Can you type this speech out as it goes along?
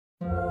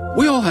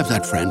We all have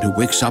that friend who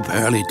wakes up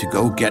early to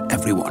go get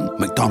everyone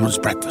McDonald's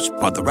breakfast,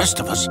 while the rest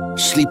of us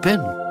sleep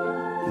in.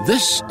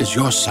 This is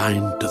your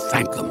sign to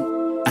thank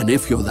them. And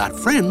if you're that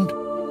friend,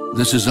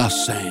 this is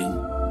us saying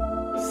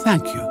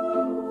thank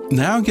you.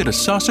 Now get a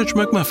sausage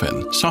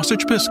McMuffin,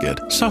 sausage biscuit,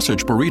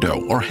 sausage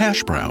burrito, or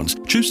hash browns.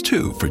 Choose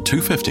 2 for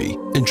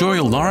 $2.50. Enjoy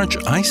a large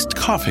iced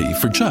coffee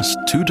for just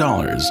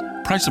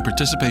 $2. Price and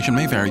participation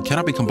may vary.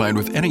 Cannot be combined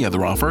with any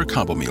other offer or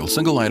combo meal.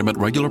 Single item at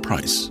regular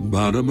price.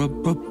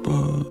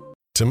 Ba-da-ba-ba-ba.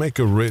 To make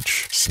a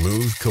rich,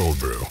 smooth cold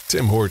brew,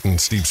 Tim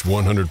Hortons steeps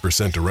 100%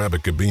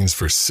 Arabica beans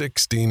for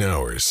 16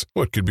 hours.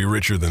 What could be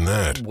richer than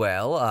that?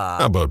 Well,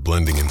 How about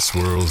blending in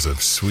swirls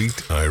of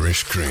sweet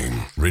Irish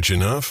cream? Rich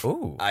enough?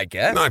 Ooh, I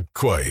guess. Not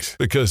quite,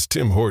 because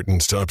Tim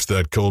Hortons tops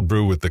that cold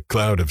brew with the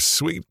cloud of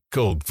sweet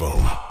cold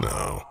foam.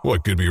 Now,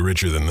 what could be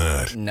richer than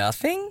that?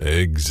 Nothing?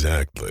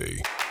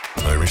 Exactly.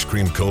 Irish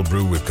cream cold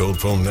brew with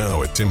cold foam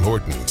now at Tim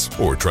Hortons.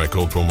 Or try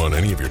cold foam on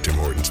any of your Tim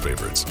Hortons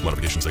favorites.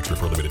 Modifications extra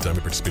for a limited time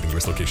at participating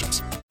U.S.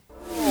 locations.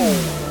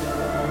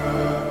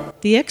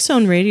 The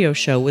X-Zone Radio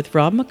Show with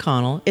Rob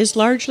McConnell is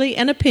largely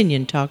an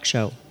opinion talk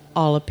show.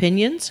 All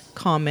opinions,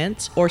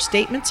 comments, or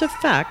statements of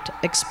fact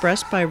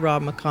expressed by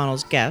Rob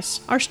McConnell's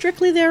guests are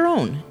strictly their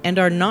own and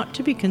are not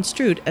to be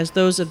construed as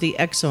those of the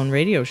X-Zone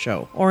Radio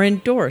Show or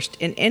endorsed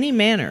in any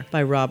manner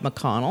by Rob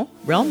McConnell,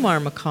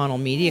 Relmar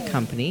McConnell Media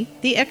Company,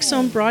 the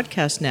X-Zone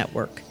Broadcast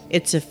Network,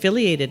 its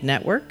affiliated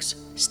networks,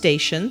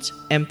 stations,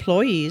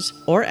 employees,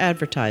 or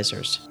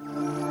advertisers.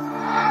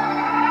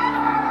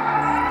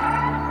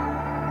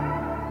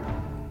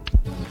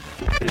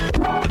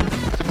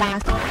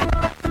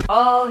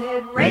 All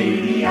Hit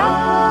Radio.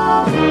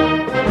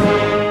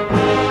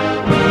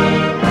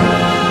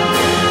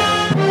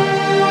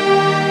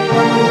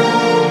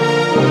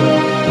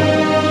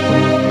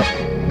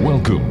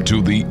 Welcome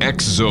to the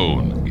X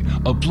Zone,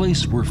 a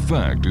place where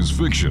fact is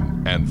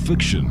fiction and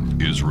fiction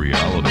is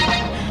reality.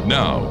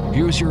 Now,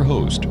 here's your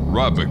host,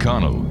 Rob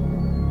McConnell.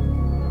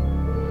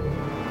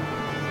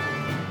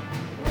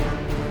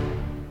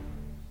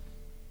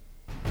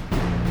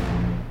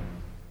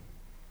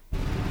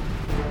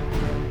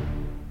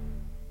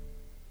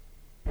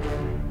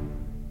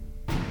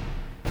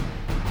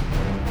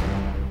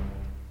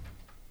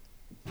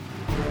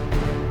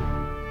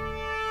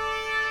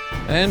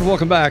 And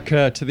welcome back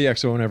to the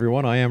X-Zone,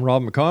 everyone. I am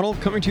Rob McConnell,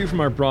 coming to you from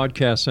our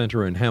broadcast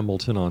center in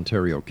Hamilton,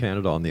 Ontario,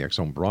 Canada, on the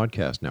X-Zone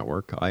Broadcast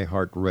Network,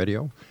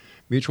 iHeartRadio,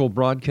 Mutual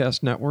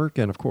Broadcast Network,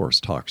 and, of course,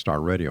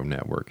 Talkstar Radio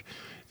Network.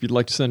 If you'd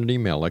like to send an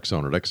email,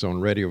 xzone at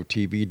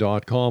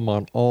xzoneradiotv.com,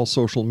 on all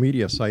social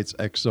media sites,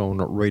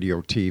 X-Zone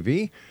Radio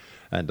TV,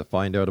 and to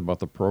find out about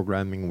the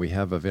programming we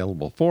have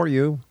available for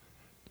you,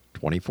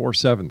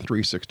 24/7,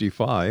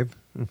 365,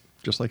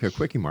 just like a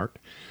Quickie Mart,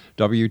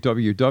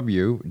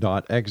 www.xzbn.net.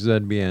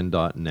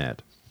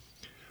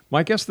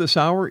 My guest this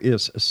hour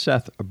is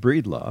Seth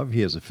Breedlove.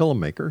 He is a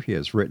filmmaker. He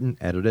has written,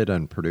 edited,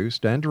 and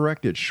produced and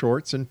directed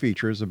shorts and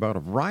features about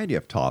a variety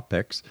of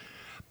topics,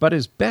 but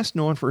is best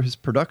known for his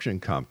production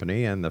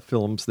company and the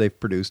films they've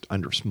produced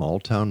under Small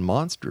Town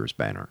Monsters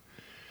banner.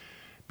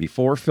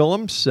 Before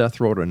film, Seth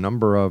wrote a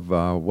number of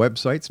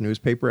websites,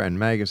 newspaper, and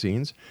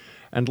magazines,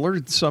 and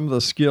learned some of the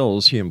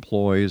skills he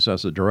employs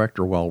as a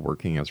director while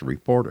working as a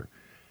reporter.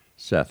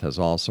 Seth has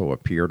also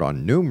appeared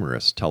on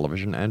numerous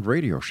television and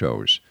radio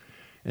shows.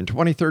 In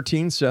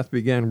 2013, Seth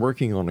began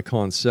working on a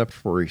concept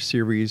for a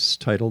series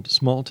titled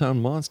Small Town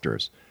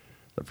Monsters.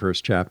 The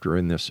first chapter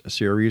in this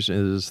series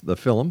is the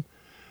film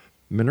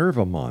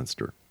Minerva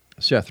Monster.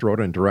 Seth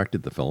wrote and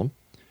directed the film.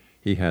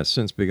 He has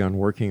since begun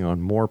working on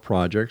more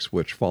projects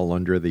which fall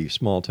under the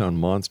Small Town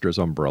Monsters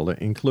umbrella,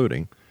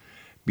 including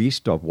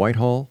Beast of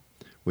Whitehall,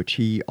 which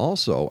he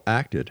also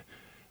acted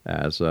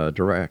as a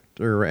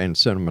director and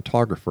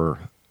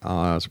cinematographer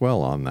as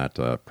well on that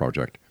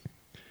project.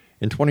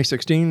 In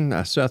 2016,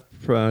 Seth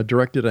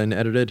directed and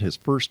edited his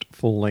first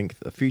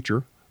full-length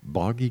feature,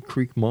 Boggy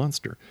Creek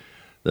Monster.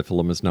 The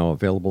film is now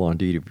available on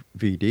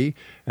DVD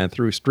and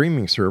through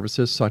streaming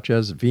services such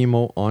as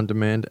Vimeo On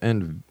Demand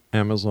and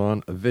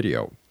Amazon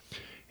Video.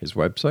 His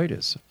website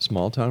is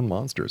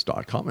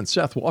smalltownmonsters.com. And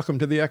Seth, welcome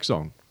to the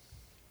X-Zone.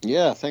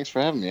 Yeah, thanks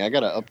for having me. I got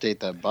to update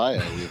that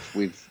bio.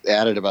 We've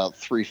added about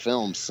 3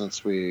 films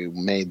since we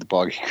made the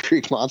Boggy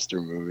Creek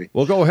Monster movie.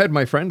 Well, go ahead,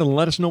 my friend, and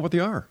let us know what they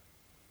are.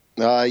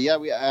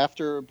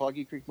 After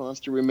Boggy Creek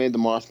Monster, we made The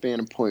Mothman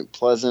in Point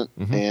Pleasant,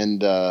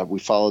 and we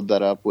followed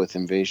that up with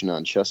Invasion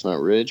on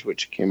Chestnut Ridge,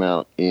 which came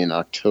out in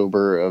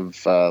October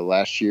of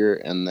last year,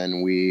 and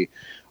then we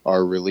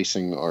are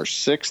releasing our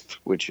 6th,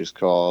 which is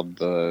called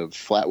The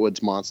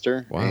Flatwoods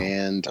Monster, Wow.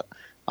 and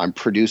I'm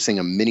producing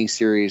a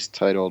mini-series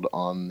titled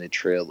On the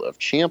Trail of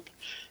Champ,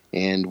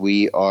 and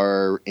we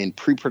are in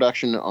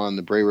pre-production on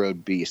The Bray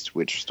Road Beast,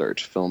 which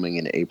starts filming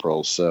in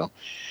April, so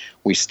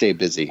we stay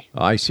busy.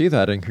 I see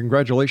that, and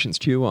congratulations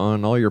to you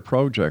on all your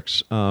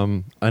projects.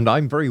 And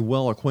I'm very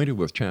well acquainted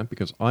with Champ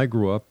because I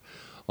grew up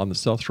on the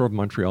South Shore of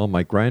Montreal.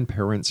 My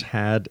grandparents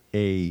had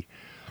a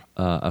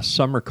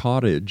summer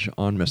cottage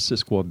on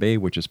Missisquoi Bay,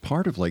 which is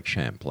part of Lake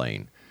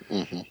Champlain.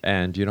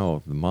 And, you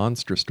know, the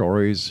monster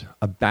stories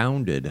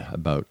abounded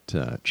about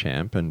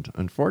Champ, and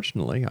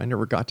unfortunately, I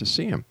never got to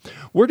see him.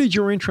 Where did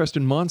your interest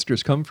in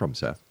monsters come from,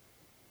 Seth?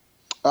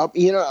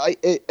 You know,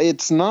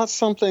 it's not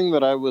something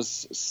that I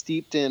was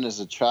steeped in as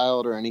a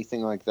child or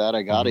anything like that.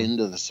 I got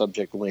into the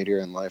subject later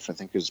in life. I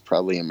think it was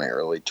probably in my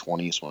early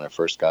 20s when I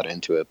first got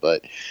into it.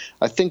 But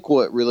I think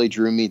what really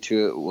drew me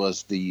to it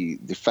was the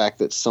fact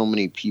that so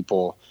many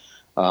people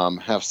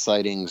have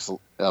sightings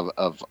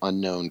of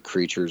unknown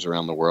creatures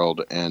around the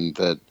world, and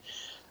that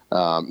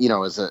you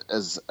know, as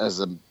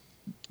a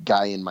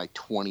guy in my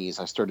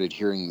 20s, I started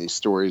hearing these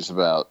stories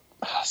about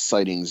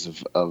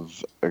sightings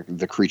of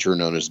the creature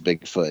known as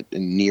Bigfoot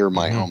near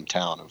my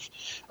hometown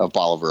of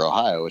Bolivar,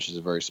 Ohio, which is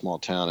a very small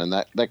town. And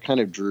that kind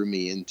of drew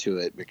me into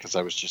it because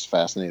I was just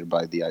fascinated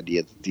by the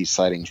idea that these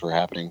sightings were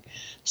happening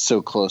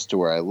so close to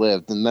where I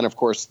lived. And then, of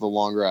course, the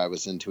longer I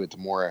was into it, the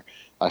more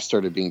I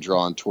started being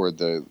drawn toward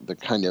the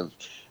kind of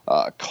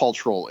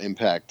cultural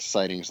impact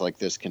sightings like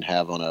this can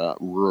have on a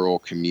rural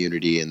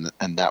community.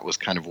 And that was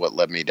kind of what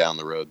led me down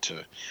the road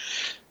to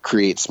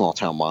create Small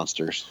Town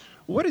Monsters.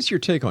 What is your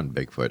take on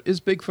Bigfoot?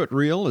 Is Bigfoot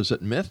real? Is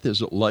it myth?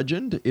 Is it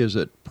legend? Is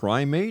it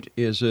primate?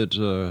 Is it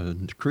a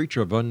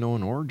creature of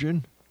unknown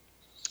origin?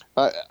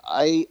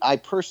 I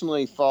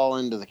personally fall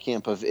into the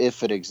camp of,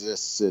 if it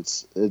exists,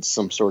 it's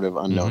some sort of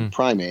unknown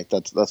primate.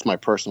 That's my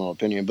personal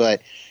opinion.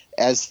 But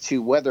as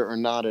to whether or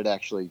not it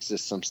actually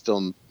exists, I'm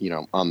still, you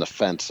know, on the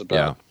fence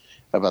about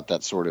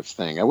that sort of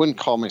thing. I wouldn't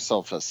call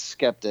myself a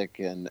skeptic,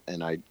 and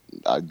I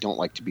don't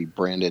like to be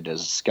branded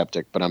as a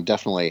skeptic, but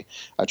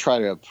I try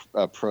to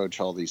approach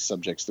all these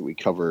subjects that we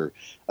cover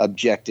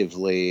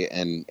objectively,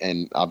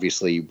 and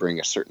obviously you bring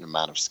a certain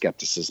amount of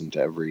skepticism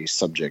to every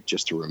subject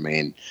just to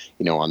remain,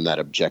 you know, on that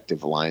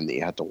objective line that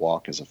you have to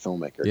walk as a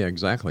filmmaker. Yeah,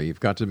 exactly.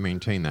 You've got to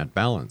maintain that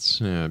balance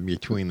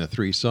between the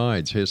three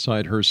sides, his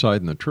side, her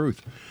side, and the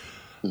truth.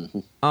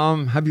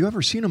 Have you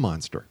ever seen a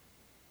monster?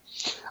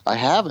 I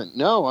haven't.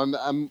 No,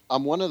 I'm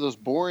one of those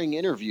boring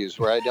interviews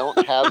where I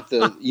don't have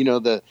the, you know,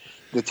 the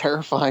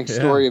terrifying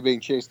story of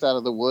being chased out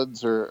of the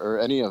woods or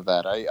any of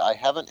that. I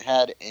haven't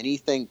had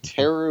anything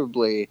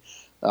terribly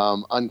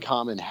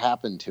uncommon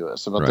happen to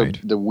us. About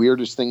the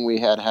weirdest thing we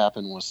had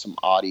happen was some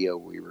audio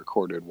we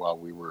recorded while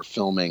we were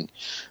filming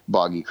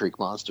Boggy Creek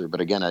Monster. But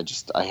again,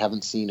 I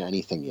haven't seen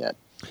anything yet.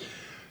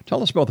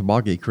 Tell us about the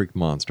Boggy Creek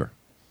Monster.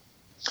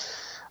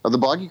 The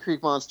Boggy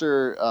Creek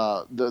Monster,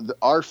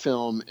 our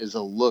film is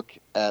a look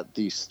at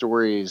the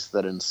stories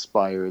that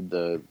inspired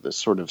the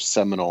sort of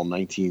seminal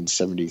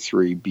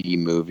 1973 B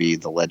movie,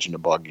 The Legend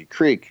of Boggy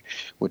Creek,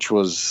 which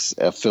was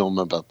a film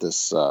about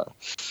this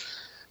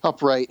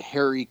upright,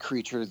 hairy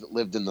creature that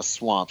lived in the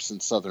swamps in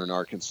southern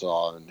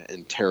Arkansas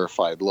and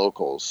terrified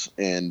locals.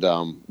 And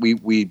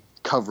we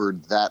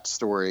covered that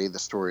story, the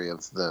story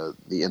of the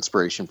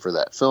inspiration for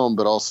that film,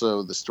 but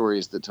also the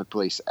stories that took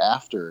place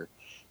after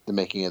the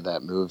making of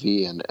that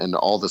movie, and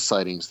all the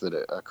sightings that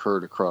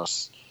occurred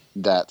across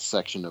that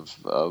section of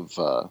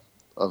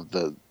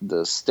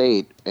the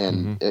state,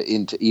 and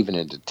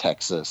into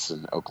Texas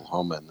and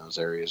Oklahoma and those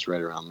areas right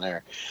around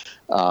there.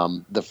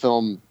 The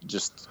film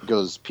just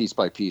goes piece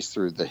by piece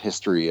through the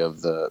history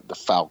of the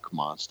Fouke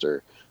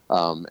monster,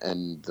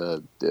 and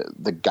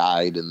the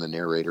guide and the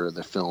narrator of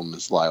the film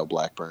is Lyle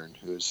Blackburn,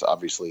 who's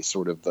obviously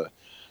sort of the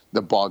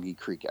Boggy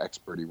Creek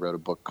expert. He wrote a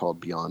book called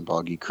Beyond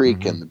Boggy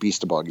Creek and The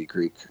Beast of Boggy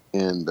Creek.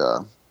 And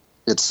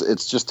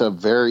it's just a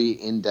very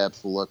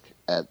in-depth look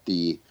at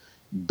the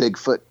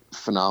Bigfoot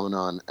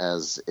phenomenon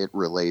as it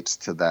relates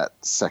to that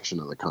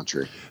section of the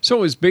country.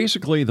 So is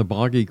basically the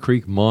Boggy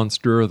Creek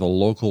Monster the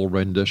local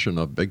rendition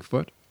of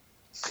Bigfoot?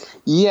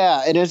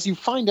 Yeah, and as you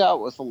find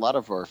out with a lot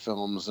of our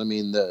films, I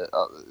mean,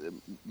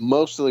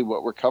 mostly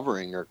what we're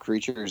covering are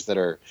creatures that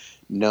are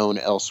known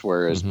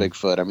elsewhere as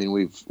Bigfoot. I mean,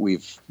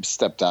 we've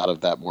stepped out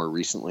of that more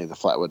recently. The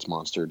Flatwoods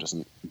Monster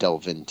doesn't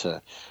delve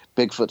into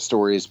Bigfoot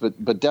stories,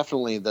 but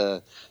definitely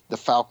the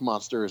Fouke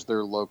Monster is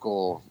their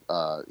local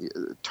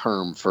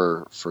term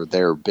for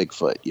their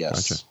Bigfoot.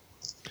 Yes. Gotcha.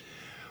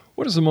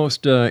 What is the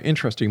most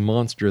interesting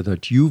monster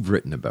that you've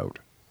written about?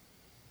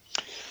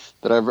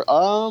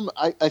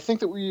 I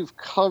think that we've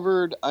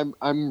covered.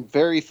 I'm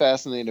very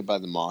fascinated by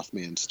the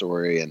Mothman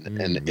story,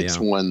 and it's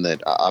one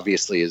that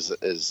obviously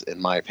is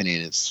in my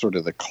opinion, it's sort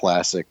of the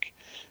classic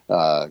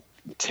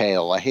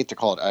tale. I hate to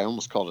call it. I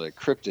almost called it a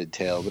cryptid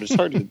tale, but it's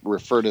hard to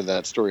refer to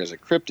that story as a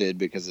cryptid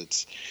because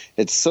it's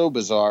so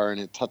bizarre and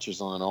it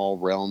touches on all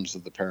realms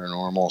of the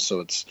paranormal.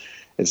 So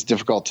it's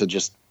difficult to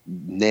just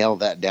nail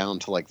that down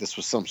to like this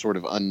was some sort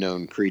of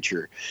unknown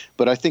creature.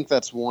 But I think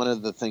that's one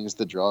of the things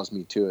that draws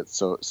me to it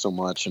so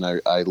much. And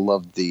I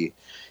love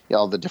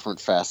all the different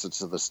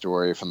facets of the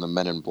story, from the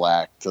Men in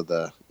Black to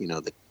the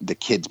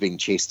kids being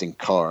chased in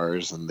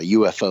cars and the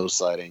UFO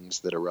sightings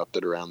that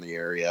erupted around the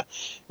area.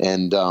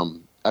 And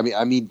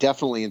I mean,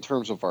 definitely in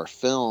terms of our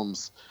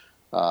films,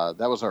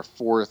 That was our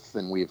fourth,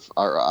 and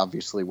are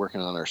obviously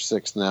working on our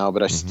sixth now.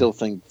 But I still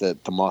think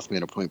that The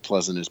Mothman of Point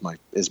Pleasant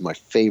is my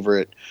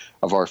favorite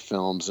of our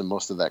films, and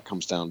most of that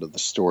comes down to the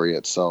story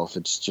itself.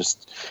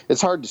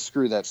 It's hard to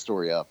screw that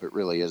story up. It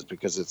really is,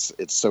 because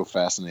it's so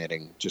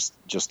fascinating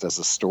just as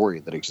a story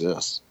that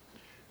exists.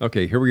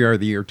 Okay, here we are,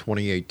 the year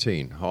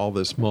 2018. All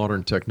this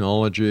modern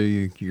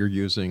technology, you're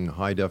using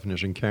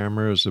high-definition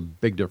cameras, a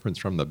big difference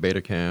from the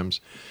Betacams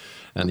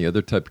and the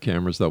other type of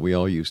cameras that we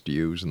all used to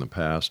use in the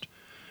past.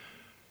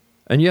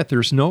 And yet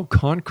there's no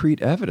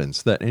concrete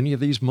evidence that any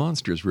of these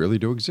monsters really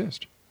do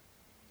exist.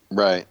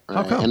 Right.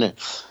 How come? And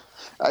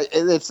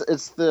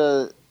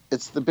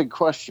it's the big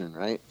question,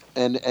 right?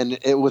 And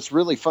what's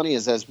really funny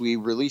is, as we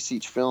release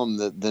each film,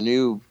 the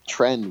new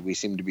trend we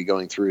seem to be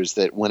going through is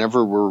that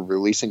whenever we're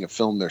releasing a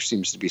film, there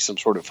seems to be some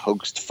sort of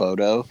hoaxed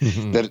photo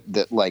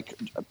that like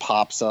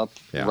pops up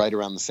right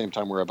around the same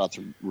time we're about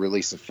to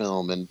release a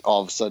film, and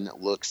all of a sudden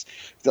it looks.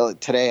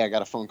 Today I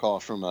got a phone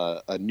call from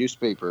a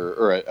newspaper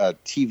or a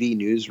TV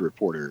news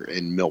reporter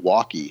in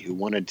Milwaukee who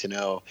wanted to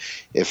know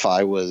if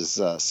I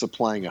was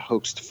supplying a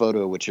hoaxed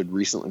photo which had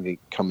recently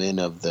come in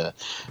of the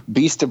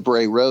Beast of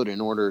Bray Road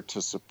in order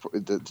to support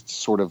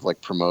sort of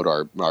like promote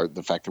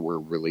the fact that we're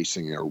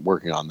releasing or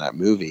working on that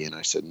movie. And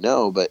I said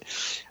no, but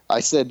I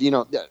said,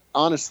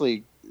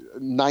 honestly,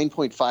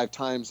 9.5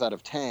 times out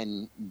of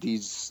 10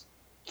 these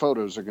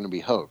photos are going to be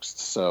hoaxed.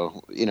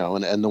 So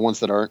and the ones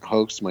that aren't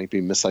hoaxed might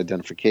be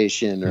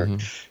misidentification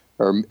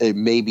or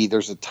maybe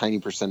there's a tiny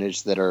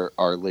percentage that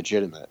are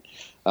legitimate.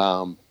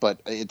 But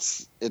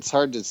it's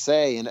hard to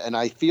say, and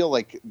I feel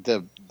like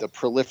the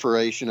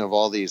proliferation of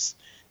all these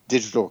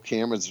digital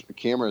cameras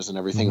and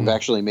everything have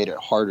actually made it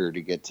harder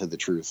to get to the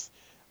truth,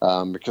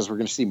 because we're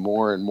going to see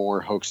more and more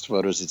hoaxed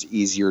photos. It's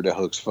easier to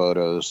hoax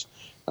photos,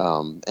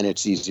 and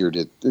it's easier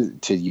to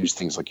use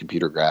things like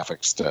computer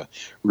graphics to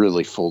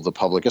really fool the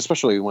public,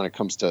 especially when it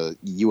comes to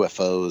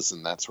UFOs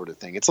and that sort of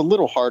thing. It's a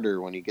little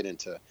harder when you get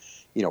into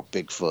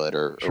Bigfoot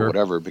or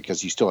whatever,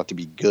 because you still have to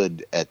be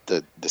good at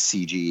the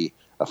CG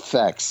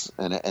effects,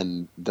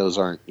 and those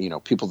aren't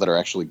people that are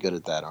actually good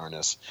at that aren't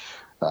as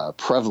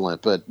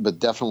prevalent, but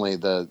definitely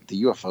the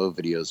UFO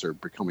videos are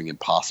becoming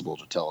impossible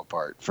to tell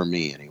apart, for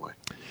me anyway.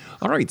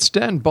 All right,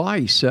 stand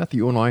by, Seth.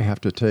 You and I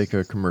have to take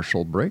a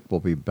commercial break. We'll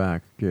be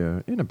back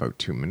in about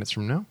 2 minutes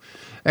from now.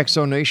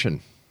 Exonation.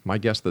 My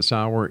guest this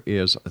hour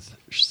is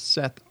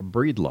Seth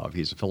Breedlove.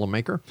 He's a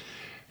filmmaker.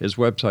 His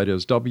website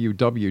is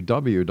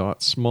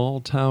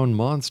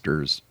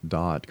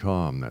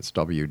www.smalltownmonsters.com. That's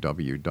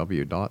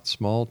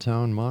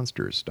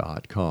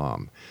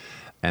www.smalltownmonsters.com.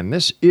 And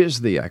this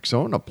is the X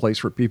Zone, a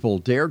place where people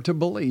dare to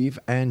believe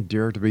and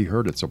dare to be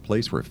heard. It's a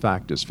place where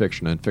fact is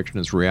fiction and fiction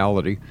is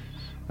reality.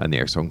 And the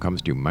X Zone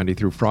comes to you Monday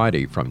through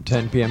Friday from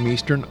 10 p.m.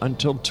 Eastern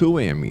until 2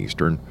 a.m.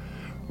 Eastern,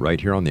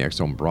 right here on the X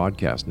Zone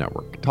Broadcast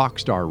Network,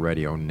 Talkstar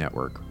Radio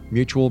Network,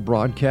 Mutual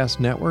Broadcast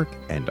Network,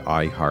 and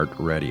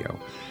iHeartRadio.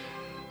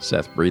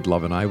 Seth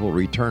Breedlove and I will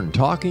return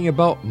talking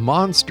about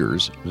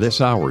monsters this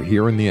hour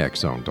here in the X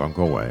Zone. Don't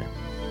go away.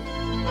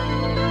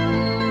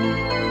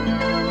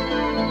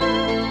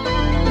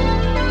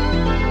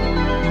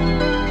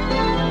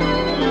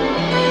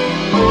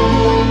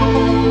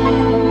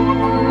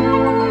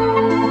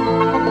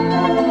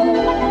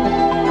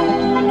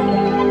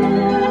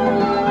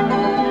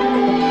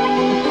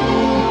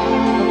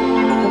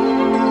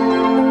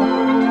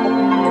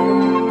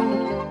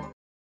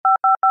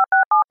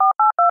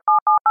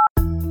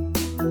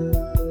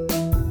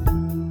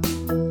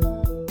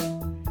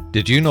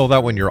 Did you know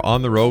that when you're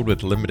on the road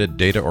with limited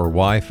data or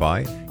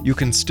Wi-Fi, you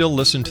can still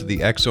listen to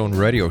the X Zone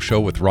Radio Show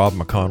with Rob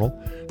McConnell,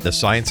 The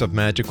Science of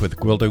Magic with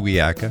Gwilda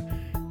Wiyaka,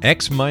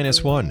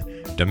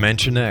 X-1,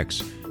 Dimension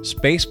X,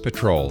 Space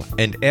Patrol,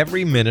 and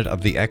every minute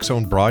of the X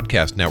Zone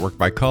Broadcast Network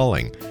by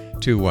calling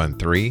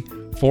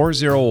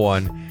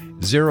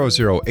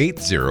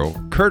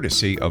 213-401-0080,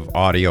 courtesy of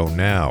Audio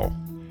Now.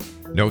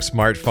 No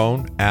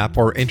smartphone, app,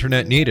 or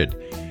internet needed.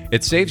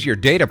 It saves your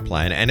data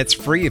plan, and it's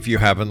free if you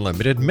have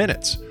unlimited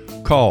minutes.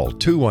 Call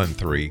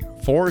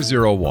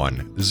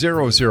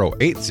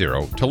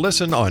 213-401-0080 to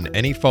listen on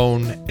any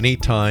phone,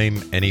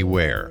 anytime,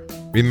 anywhere.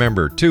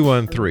 Remember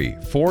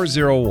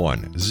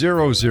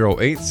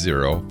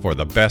 213-401-0080 for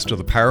the best of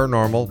the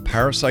paranormal,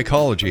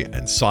 parapsychology,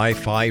 and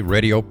sci-fi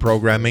radio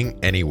programming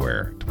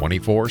anywhere,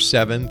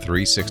 24/7,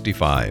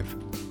 365.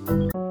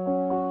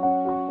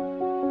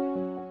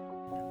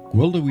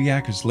 Gwilda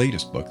Wiyaka's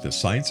latest book, The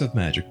Science of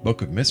Magic,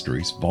 Book of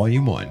Mysteries,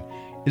 Volume 1,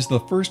 is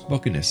the first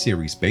book in a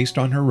series based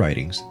on her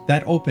writings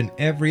that open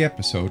every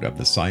episode of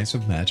the Science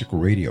of Magic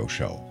radio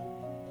show.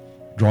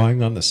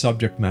 Drawing on the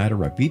subject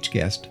matter of each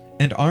guest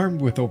and armed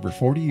with over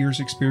 40 years'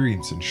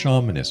 experience in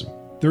shamanism,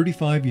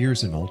 35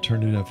 years in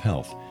alternative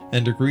health,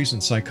 and degrees in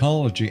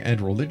psychology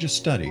and religious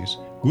studies,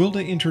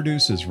 Gwilda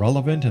introduces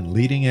relevant and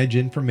leading-edge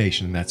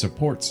information that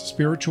supports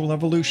spiritual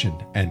evolution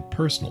and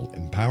personal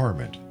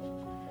empowerment.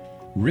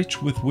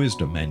 Rich with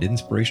wisdom and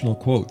inspirational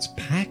quotes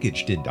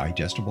packaged in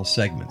digestible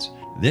segments,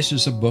 this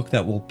is a book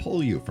that will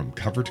pull you from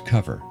cover to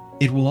cover.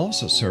 It will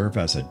also serve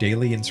as a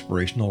daily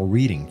inspirational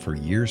reading for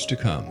years to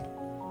come.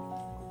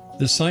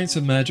 The Science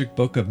of Magic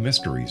Book of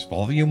Mysteries,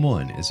 Volume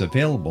 1 is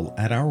available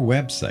at our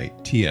website,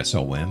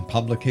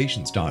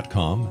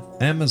 tsompublications.com,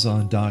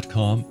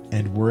 amazon.com,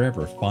 and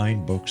wherever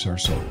fine books are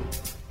sold.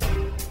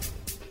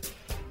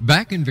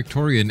 Back in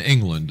Victorian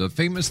England, a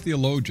famous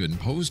theologian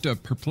posed a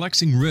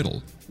perplexing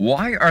riddle.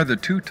 Why are the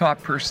two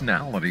top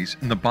personalities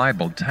in the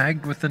Bible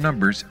tagged with the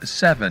numbers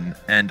 7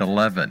 and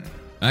 11?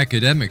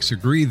 Academics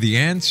agree the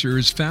answer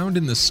is found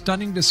in the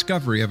stunning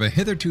discovery of a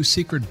hitherto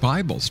secret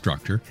Bible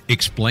structure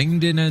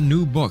explained in a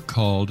new book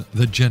called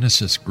The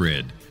Genesis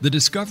Grid. The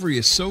discovery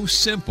is so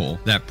simple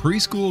that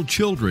preschool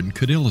children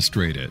could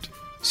illustrate it.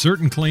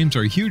 Certain claims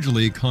are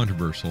hugely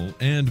controversial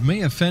and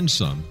may offend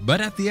some, but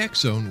at the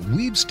X Zone,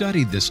 we've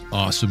studied this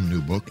awesome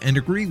new book and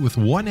agree with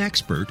one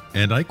expert,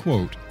 and I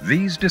quote,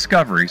 "These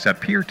discoveries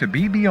appear to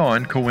be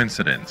beyond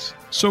coincidence."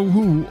 So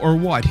who or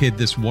what hid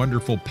this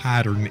wonderful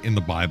pattern in the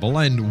Bible,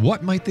 and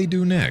what might they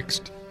do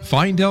next?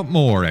 Find out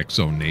more, X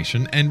Zone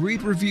Nation, and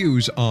read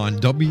reviews on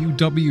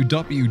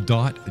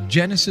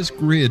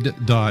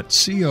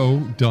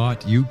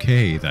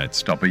www.genesisgrid.co.uk.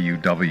 That's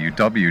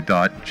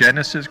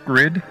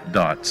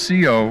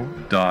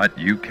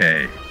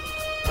www.genesisgrid.co.uk.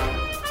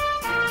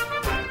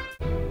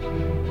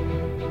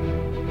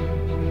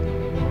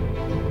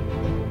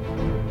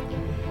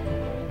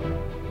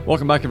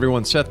 Welcome back,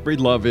 everyone. Seth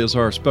Breedlove is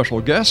our special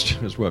guest.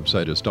 His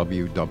website is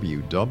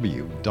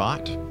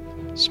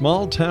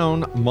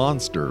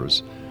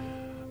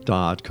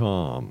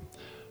www.smalltownmonsters.com.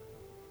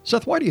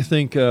 Seth, why do you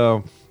think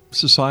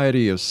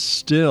society is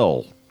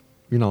still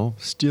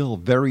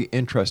very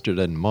interested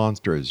in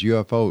monsters,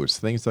 UFOs,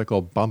 things that go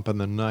bump in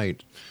the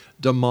night,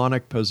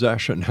 demonic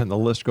possession, and the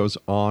list goes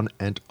on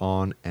and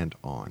on and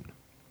on?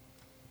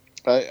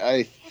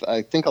 I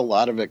think a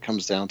lot of it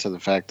comes down to the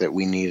fact that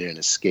we need an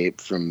escape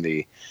from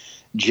the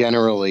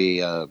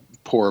generally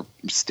poor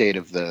state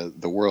of the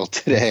world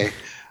today.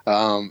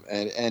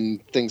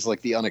 And things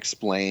like the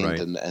unexplained right.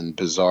 and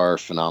bizarre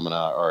phenomena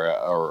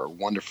are a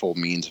wonderful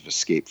means of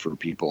escape for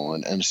people.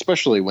 And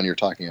especially when you're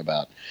talking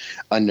about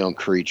unknown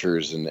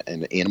creatures and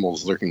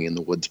animals lurking in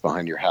the woods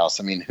behind your house.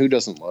 I mean, who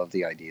doesn't love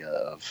the idea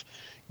of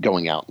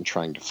going out and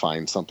trying to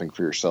find something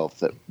for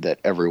yourself that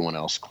everyone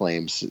else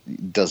claims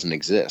doesn't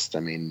exist? I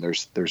mean,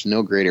 there's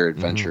no greater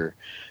adventure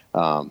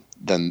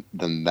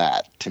than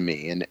that to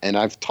me. And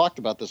I've talked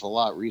about this a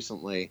lot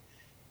recently.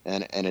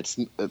 And it's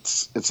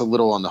a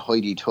little on the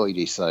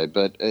hoity-toity side,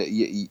 but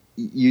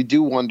you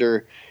do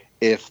wonder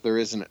if there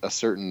isn't a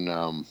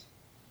certain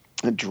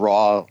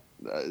draw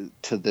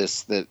to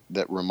this that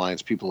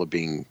reminds people of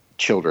being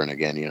children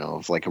again,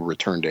 of like a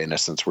return to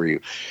innocence,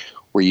 where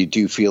you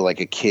do feel like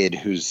a kid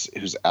who's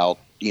out,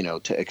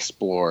 to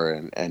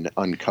explore and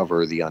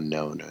uncover the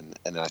unknown.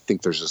 And I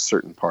think there's a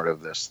certain part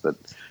of this that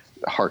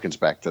harkens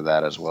back to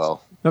that as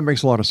well. That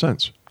makes a lot of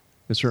sense.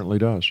 It certainly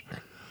does.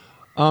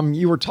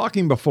 You were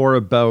talking before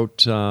about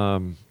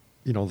the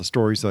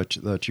stories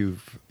that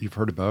you've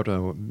heard about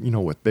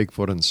with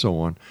Bigfoot and so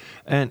on,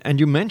 and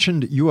you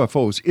mentioned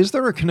UFOs. Is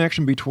there a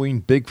connection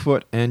between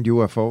Bigfoot and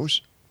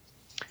UFOs?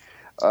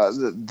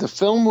 The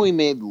film we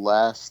made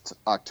last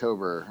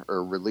October,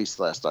 or released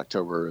last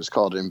October, is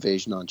called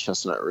Invasion on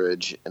Chestnut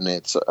Ridge, and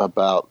it's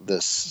about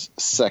this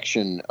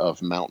section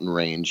of mountain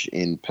range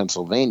in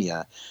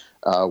Pennsylvania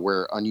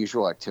where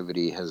unusual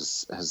activity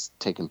has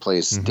taken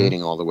place,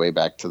 dating all the way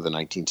back to the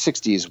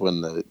 1960s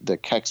when the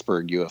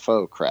Kecksburg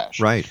UFO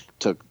crash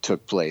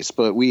took place.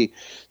 But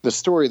the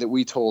story that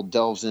we told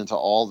delves into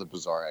all the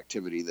bizarre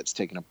activity that's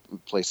taken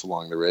place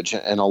along the ridge,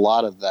 and a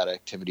lot of that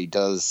activity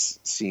does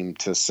seem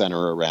to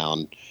center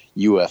around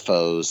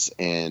UFOs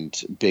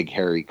and big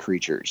hairy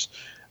creatures.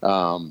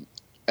 Again,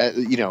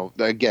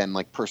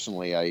 like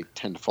personally, I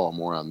tend to fall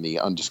more on the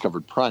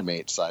undiscovered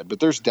primate side,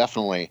 but there's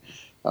definitely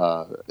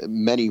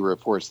many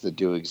reports that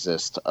do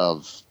exist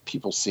of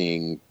people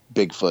seeing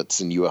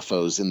Bigfoots and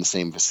UFOs in the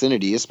same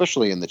vicinity,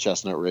 especially in the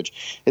Chestnut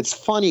Ridge. It's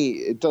funny.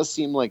 It does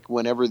seem like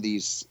whenever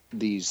these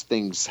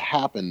things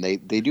happen, they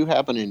do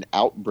happen in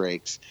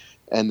outbreaks,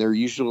 and they're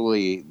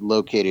usually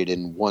located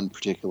in one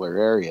particular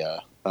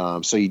area.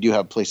 So you do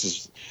have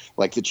places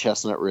like the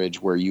Chestnut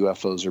Ridge where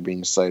UFOs are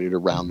being sighted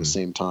around the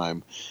same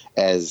time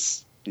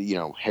as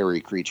hairy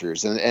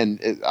creatures.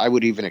 And I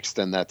would even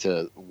extend that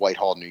to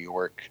Whitehall, New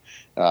York.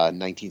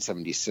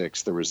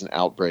 1976, there was an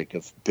outbreak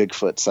of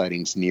Bigfoot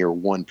sightings near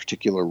one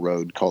particular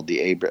road called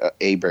the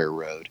Abear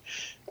Road.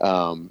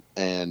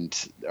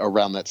 And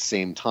around that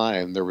same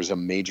time, there was a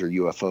major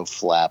UFO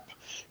flap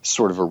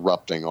sort of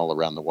erupting all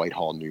around the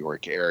Whitehall, New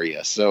York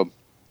area. So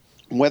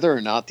whether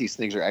or not these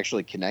things are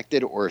actually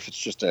connected, or if it's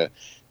just a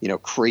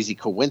crazy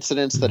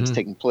coincidence that it's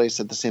taking place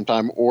at the same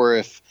time, or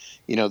if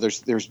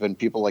there's been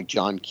people like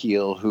John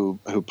Keel who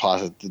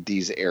posit that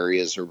these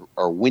areas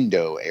are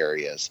window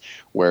areas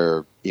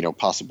where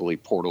possibly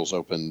portals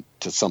open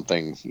to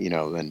something,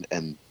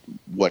 and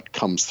what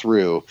comes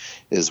through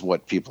is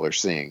what people are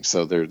seeing.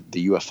 So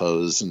the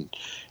UFOs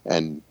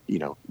and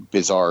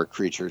bizarre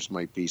creatures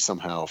might be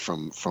somehow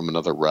from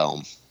another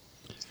realm.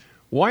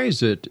 Why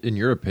is it, in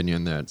your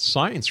opinion, that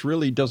science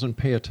really doesn't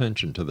pay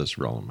attention to this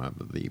realm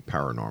of the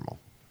paranormal?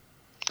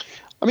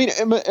 I mean,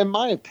 in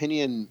my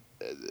opinion,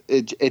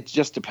 it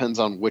just depends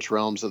on which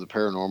realms of the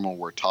paranormal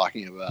we're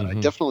talking about. I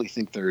definitely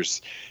think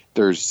there's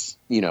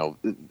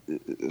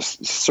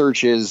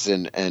searches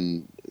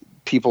and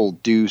people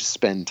do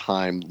spend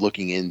time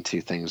looking into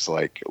things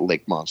like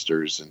lake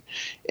monsters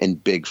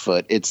and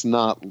Bigfoot. It's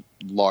not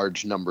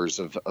large numbers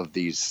of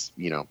these,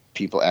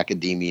 people,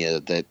 academia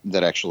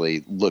that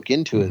actually look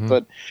into it.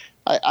 But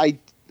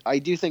I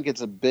do think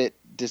it's a bit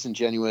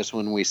disingenuous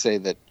when we say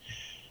that,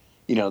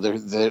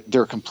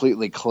 they're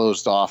completely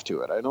closed off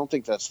to it. I don't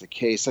think that's the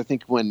case. I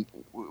think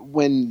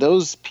when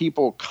those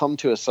people come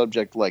to a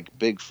subject like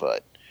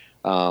Bigfoot,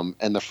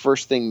 and the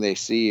first thing they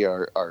see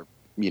are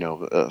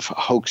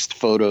hoaxed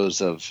photos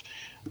of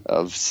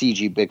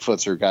CG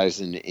Bigfoots or guys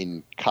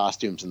in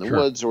costumes in the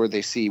woods, or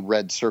they see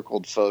red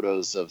circled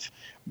photos of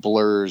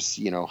blurs,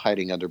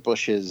 hiding under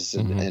bushes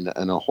and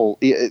a whole.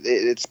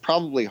 It's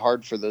probably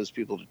hard for those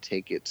people to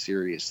take it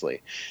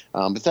seriously.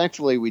 But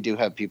thankfully, we do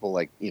have people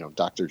like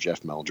Dr.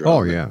 Jeff Meldrum.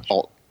 Oh yeah.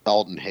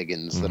 Alton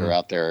Higgins that are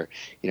out there,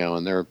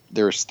 and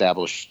they're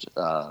established,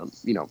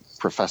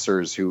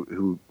 professors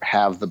who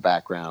have the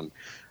background.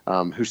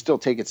 Who still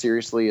take it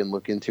seriously and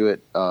look into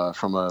it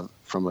from a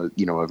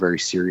very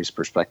serious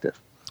perspective.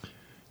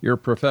 You're a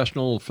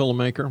professional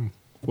filmmaker.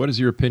 What is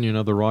your opinion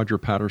of the Roger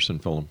Patterson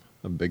film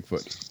of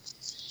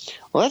Bigfoot?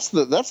 Well,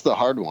 that's the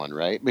hard one,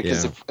 right?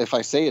 Because if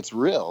I say it's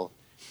real,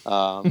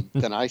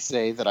 then I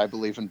say that I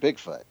believe in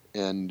Bigfoot,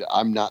 and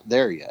I'm not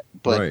there yet.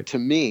 But to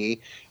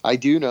me, I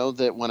do know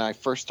that when I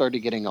first started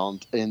getting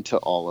into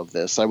all of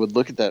this, I would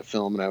look at that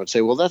film and I would say,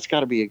 well, that's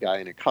got to be a guy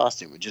in a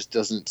costume. It just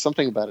doesn't,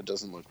 something about it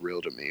doesn't look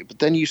real to me. But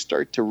then you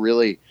start to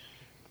really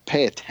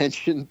pay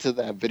attention to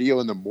that video,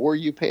 and the more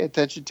you pay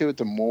attention to it,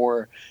 the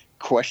more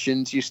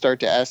questions you start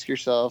to ask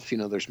yourself.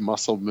 There's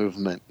muscle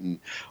movement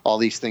and all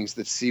these things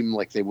that seem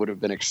like they would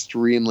have been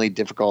extremely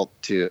difficult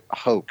to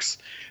hoax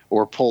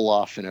or pull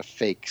off in a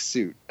fake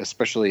suit,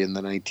 especially in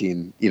the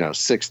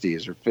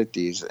 1960s or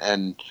 50s.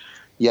 And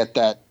yet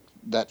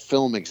that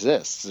film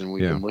exists, and we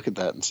can look at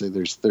that and say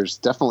there's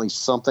definitely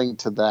something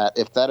to that.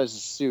 If that is a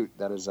suit,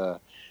 that is a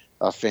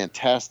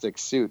fantastic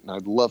suit, and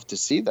I'd love to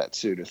see that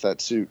suit if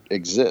that suit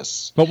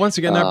exists. But once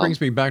again, that brings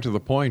me back to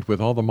the point,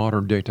 with all the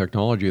modern day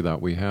technology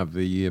that we have,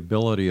 the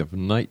ability of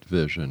night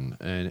vision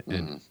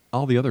and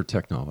all the other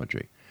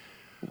technology.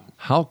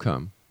 How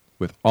come,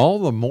 with all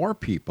the more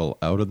people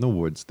out in the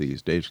woods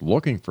these days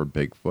looking for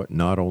Bigfoot,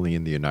 not only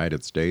in the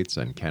United States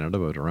and Canada,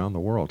 but around the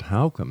world,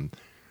 how come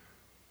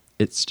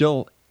it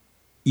still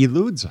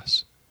eludes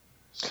us?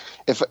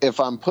 If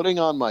I'm putting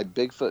on my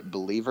Bigfoot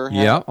believer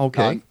hat,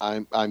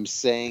 I'm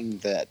saying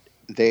that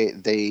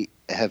they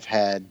have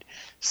had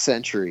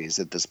centuries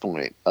at this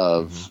point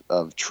of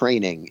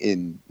training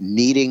in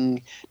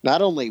needing,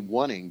 not only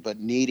wanting, but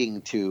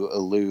needing to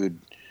elude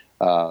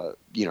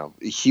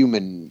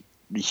human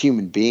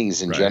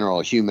beings in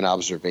general, human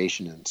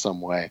observation in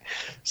some way.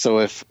 So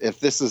if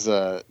this is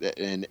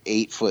an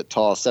 8 foot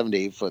tall, 7 to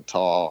 8 foot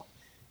tall,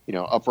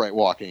 upright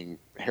walking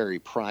hairy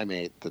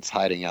primate that's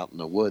hiding out in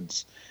the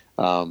woods,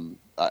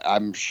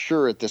 I'm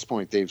sure at this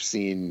point they've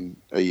seen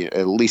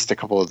at least a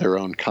couple of their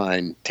own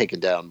kind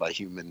taken down by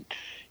human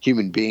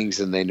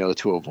beings, and they know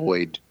to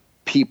avoid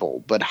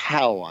people. But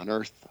how on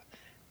earth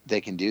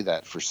they can do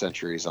that for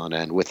centuries on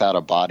end without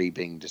a body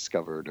being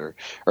discovered or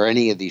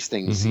any of these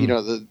things?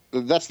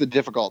 That's the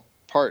difficult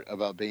part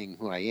about being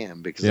who I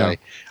am, because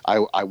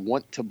I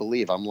want to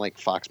believe. I'm like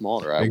Fox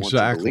Mulder. I want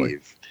to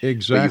believe.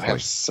 Exactly. But you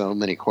have so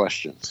many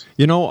questions.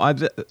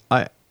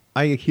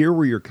 I hear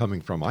where you're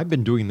coming from. I've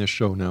been doing this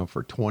show now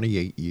for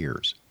 28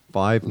 years,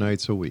 5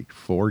 nights a week,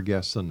 4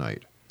 guests a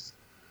night.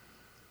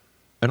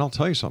 And I'll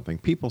tell you something.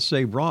 People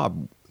say,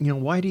 Rob,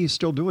 why do you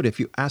still do it? If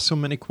you ask so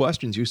many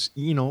questions, you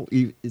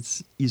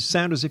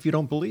sound as if you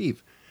don't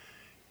believe.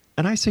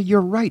 And I say,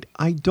 you're right.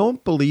 I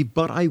don't believe,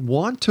 but I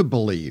want to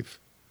believe.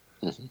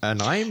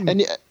 And I'm...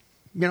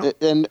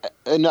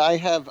 And I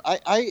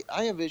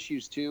have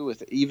issues too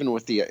with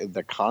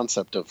the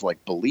concept of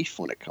like belief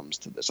when it comes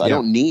to this. I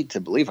don't need to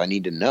believe. I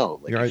need to know.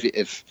 Like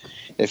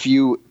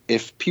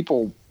if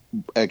people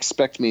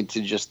expect me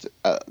to just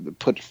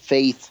put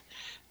faith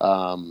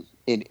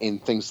in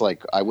things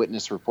like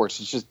eyewitness reports,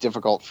 it's just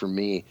difficult for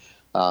me.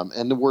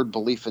 And the word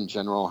belief in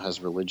general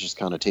has religious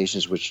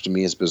connotations, which to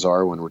me is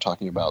bizarre when we're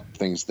talking about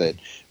things that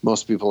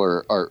most people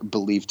are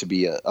believed to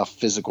be a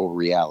physical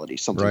reality,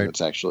 something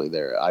that's actually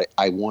there.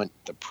 I want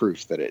the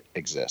proof that it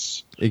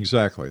exists.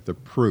 Exactly, the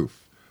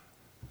proof.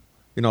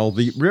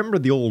 Remember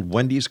the old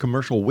Wendy's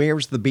commercial,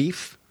 "Where's the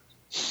beef?"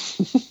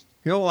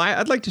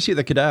 I'd like to see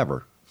the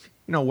cadaver.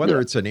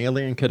 Whether it's an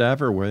alien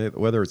cadaver,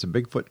 whether it's a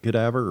Bigfoot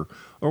cadaver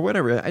or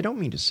whatever. I don't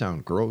mean to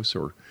sound gross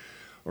or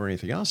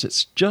anything else.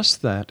 It's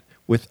just that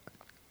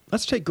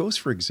let's take ghosts,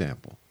 for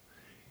example.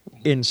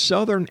 In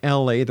southern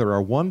LA, there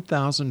are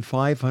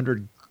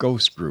 1,500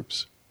 ghost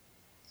groups.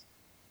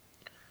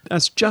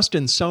 That's just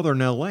in southern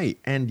LA.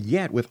 And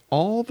yet, with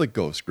all the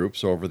ghost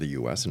groups over the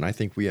U.S., and I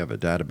think we have a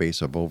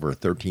database of over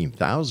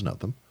 13,000 of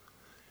them,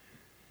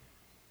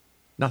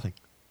 nothing.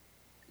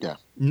 Yeah.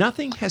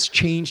 Nothing has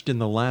changed in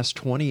the last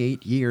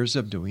 28 years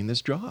of doing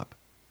this job.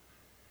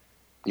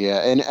 Yeah,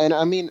 and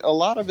I mean, a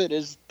lot of it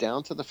is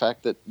down to the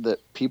fact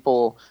that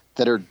people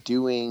that are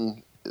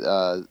doing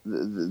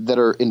that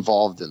are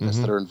involved in this,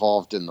 that are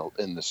involved in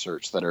the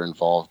search, that are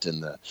involved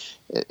in the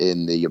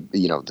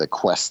the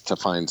quest to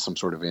find some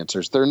sort of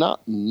answers. They're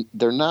not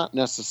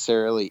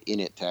necessarily in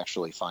it to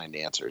actually find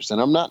answers.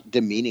 And I'm not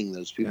demeaning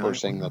those people or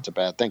saying that's a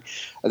bad thing.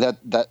 That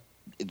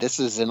this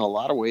is, in a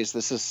lot of ways,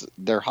 this is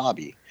their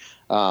hobby.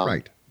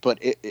 Right.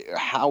 But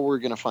how we're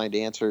going to find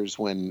answers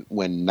when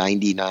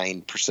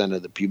 99%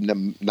 of the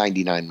people,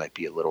 99 might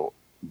be a little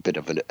bit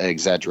of an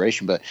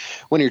exaggeration, but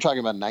when you're talking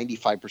about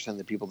 95% of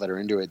the people that are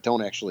into it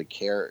don't actually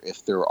care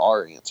if there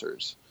are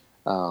answers,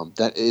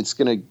 that it's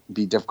going to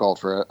be difficult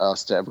for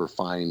us to ever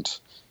find,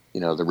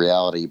 the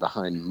reality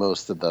behind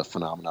most of the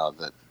phenomena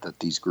that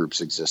these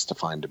groups exist to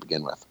find to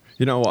begin with.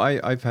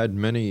 I've had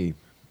many,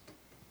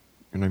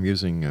 and I'm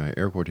using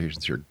air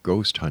quotations here,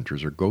 ghost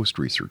hunters or ghost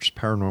researchers,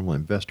 paranormal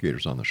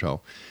investigators on the show.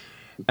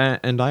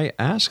 And I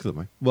ask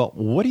them, well,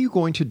 what are you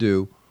going to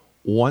do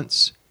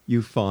once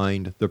you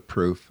find the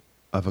proof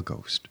of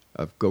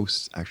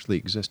ghosts actually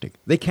existing?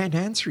 They can't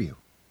answer you.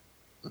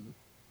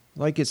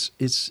 Like it's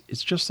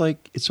just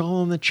like it's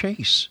all in the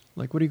chase.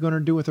 Like, what are you going to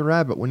do with a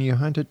rabbit when you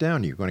hunt it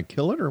down? Are you going to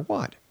kill it or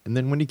what? And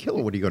then when you kill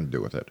it, what are you going to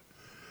do with it?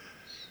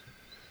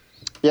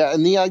 Yeah,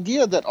 and the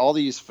idea that all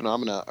these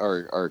phenomena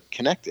are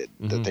connected,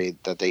 that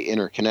they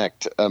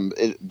interconnect,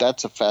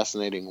 that's a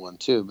fascinating one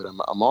too. But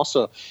I'm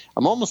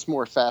almost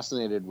more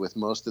fascinated with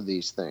most of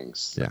these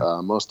things. Yeah.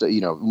 Most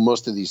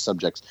of these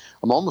subjects.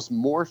 I'm almost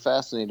more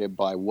fascinated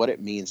by what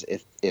it means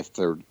if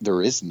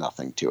there is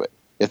nothing to it.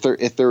 If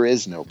there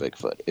is no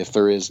Bigfoot, if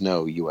there is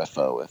no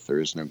UFO, if there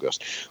is no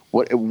ghost,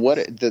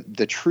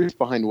 the truth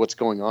behind what's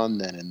going on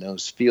then in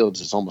those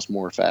fields is almost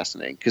more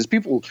fascinating, because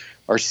people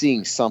are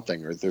seeing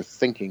something, or they're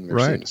thinking they're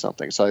seeing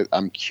something. So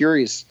I'm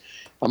curious.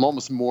 I'm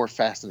almost more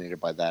fascinated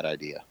by that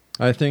idea.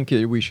 I think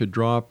we should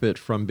drop it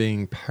from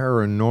being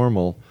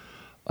paranormal,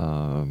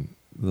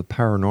 the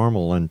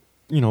paranormal, and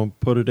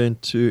put it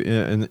into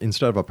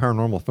instead of a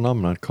paranormal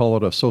phenomenon, call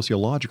it a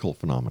sociological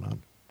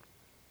phenomenon.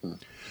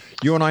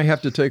 You and I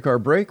have to take our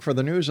break for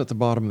the news at the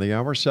bottom of the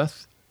hour.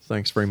 Seth,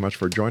 thanks very much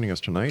for joining us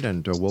tonight,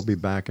 and we'll be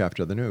back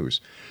after the news.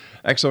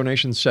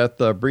 Exonation Seth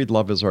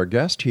Breedlove is our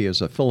guest. He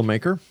is a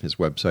filmmaker. His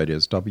website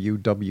is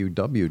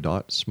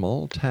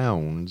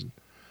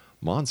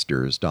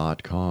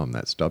www.smalltownmonsters.com.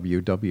 That's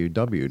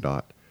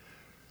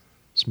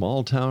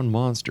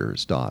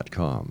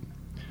www.smalltownmonsters.com.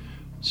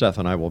 Seth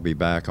and I will be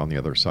back on the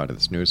other side of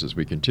this news as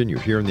we continue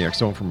here in the X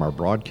Zone from our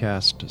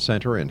broadcast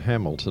center in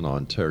Hamilton,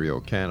 Ontario,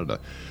 Canada.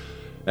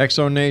 X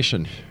Zone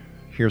Nation,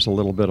 here's a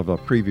little bit of a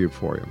preview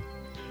for you.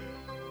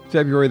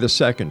 February the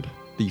 2nd,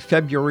 the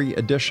February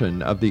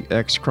edition of the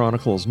X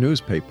Chronicles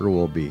newspaper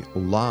will be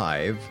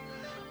live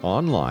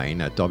online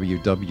at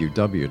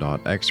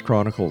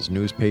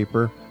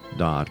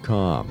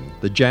www.xchroniclesnewspaper.com.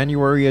 The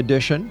January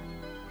edition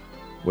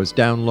was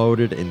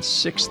downloaded in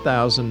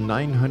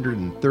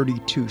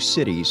 6,932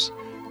 cities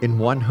in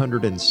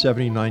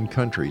 179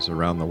 countries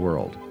around the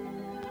world.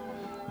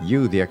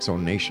 You, the X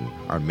Zone Nation,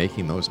 are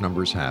making those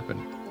numbers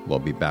happen. We'll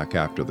be back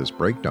after this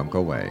break. Don't go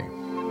away.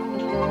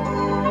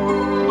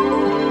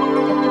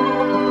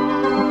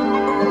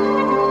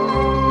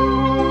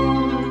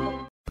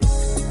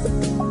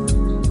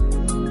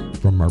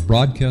 From our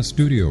broadcast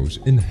studios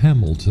in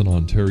Hamilton,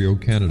 Ontario,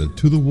 Canada,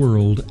 to the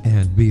world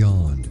and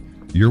beyond,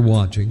 you're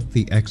watching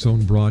the X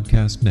Zone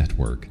Broadcast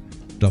Network,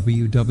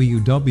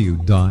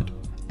 www.xzbn.net.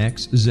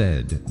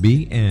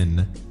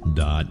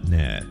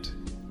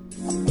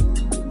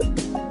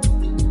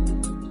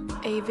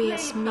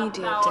 AVS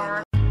Media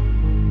Demo.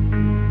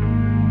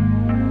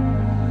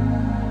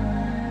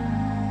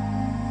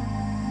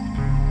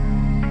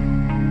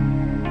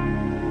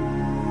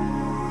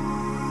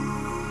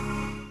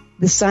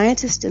 The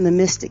scientist and the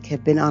mystic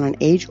have been on an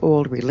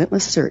age-old,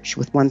 relentless search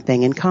with one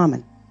thing in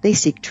common. They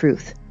seek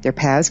truth. Their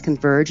paths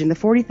converge in the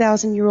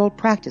 40,000-year-old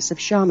practice of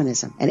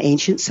shamanism, an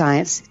ancient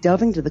science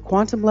delving to the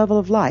quantum level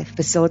of life,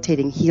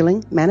 facilitating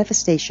healing,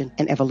 manifestation,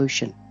 and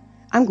evolution.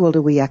 I'm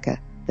Gwilda Wiyaka,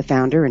 the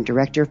founder and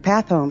director of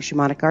Path Home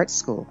Shamanic Arts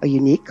School, a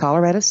unique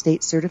Colorado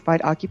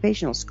State-certified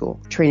occupational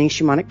school, training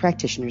shamanic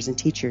practitioners and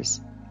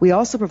teachers. We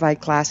also provide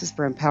classes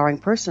for empowering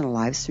personal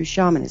lives through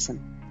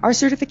shamanism. Our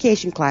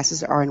certification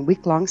classes are in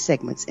week-long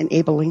segments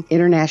enabling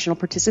international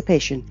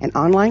participation, and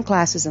online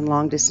classes and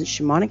long-distance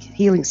shamanic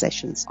healing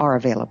sessions are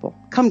available.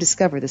 Come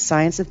discover the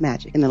science of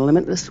magic in the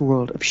limitless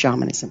world of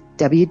shamanism.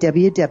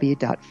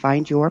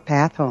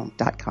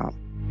 www.findyourpathhome.com.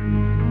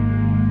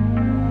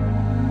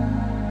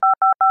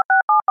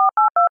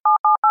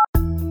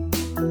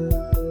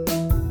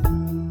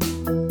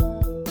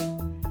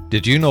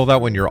 Did you know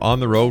that when you're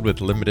on the road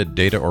with limited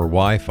data or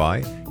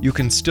Wi-Fi, you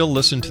can still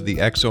listen to the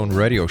X Zone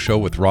Radio Show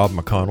with Rob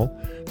McConnell,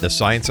 The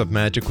Science of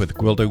Magic with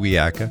Gwilda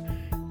Wiyaka,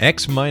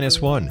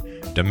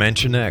 X-1,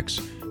 Dimension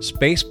X,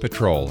 Space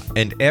Patrol,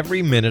 and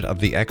every minute of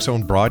the X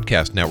Zone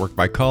Broadcast Network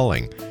by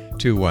calling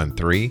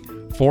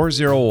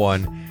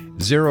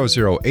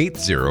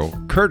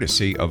 213-401-0080,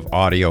 courtesy of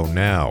Audio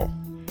Now.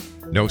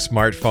 No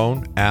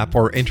smartphone, app,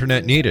 or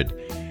internet needed.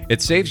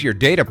 It saves your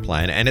data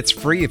plan and it's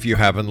free if you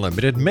have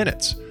unlimited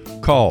minutes.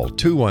 Call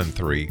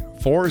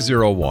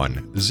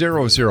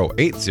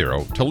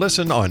 213-401-0080 to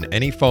listen on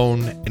any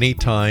phone,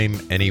 anytime,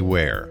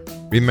 anywhere.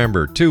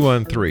 Remember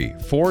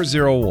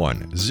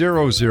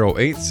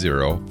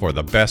 213-401-0080 for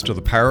the best of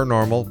the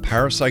paranormal,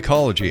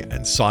 parapsychology,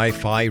 and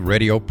sci-fi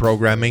radio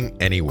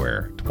programming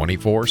anywhere,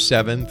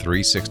 24/7,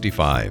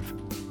 365.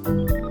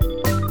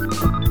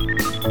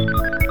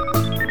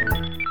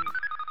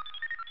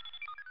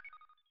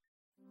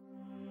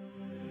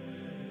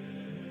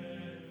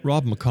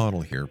 Rob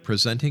McConnell here,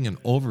 presenting an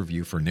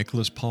overview for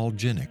Nicholas Paul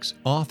Jennings,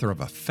 author of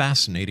a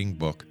fascinating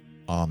book,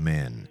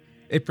 Amen.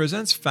 It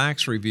presents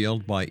facts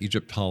revealed by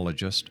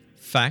Egyptologists,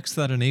 facts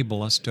that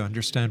enable us to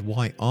understand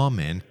why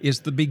Amen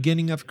is the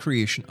beginning of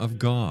creation of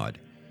God.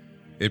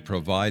 It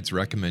provides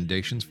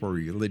recommendations for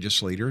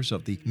religious leaders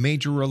of the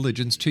major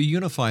religions to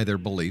unify their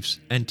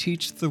beliefs and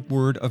teach the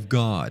Word of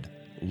God.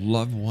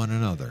 Love one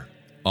another.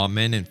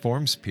 Amen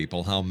informs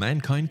people how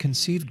mankind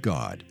conceived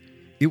God.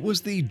 It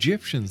was the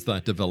Egyptians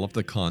that developed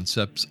the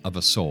concepts of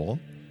a soul,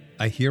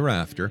 a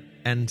hereafter,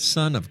 and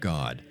Son of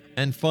God.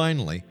 And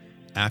finally,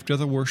 after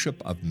the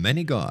worship of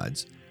many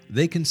gods,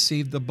 they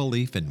conceived the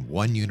belief in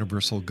one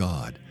universal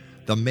God,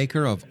 the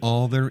maker of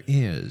all there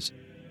is.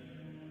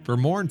 For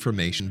more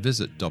information,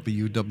 visit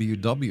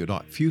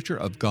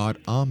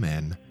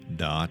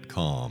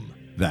www.futureofgodamen.com.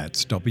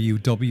 That's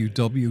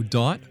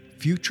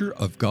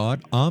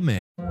www.futureofgodamen.com.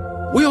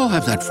 We all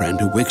have that friend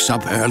who wakes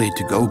up early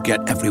to go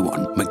get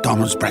everyone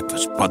McDonald's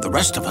breakfast, while the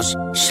rest of us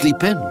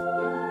sleep in.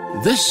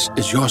 This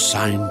is your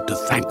sign to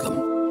thank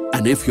them.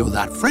 And if you're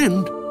that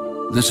friend,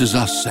 this is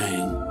us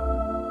saying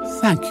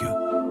thank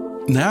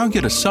you. Now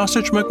get a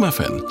sausage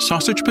McMuffin,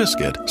 sausage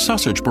biscuit,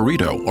 sausage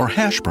burrito, or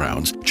hash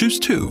browns. Choose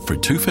 2 for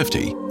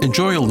 $2.50.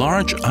 Enjoy a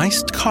large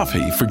iced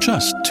coffee for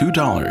just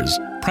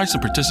 $2. Price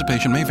and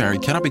participation may vary.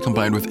 Cannot be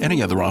combined with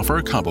any other offer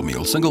or combo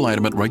meal. Single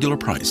item at regular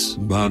price.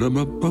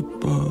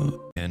 Ba-da-ba-ba-ba.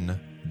 N.com.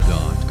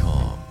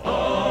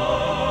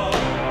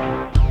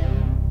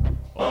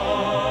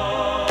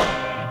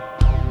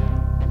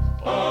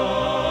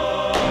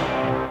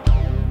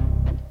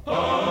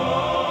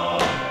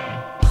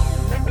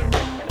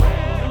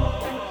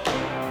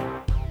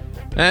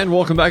 And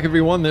welcome back,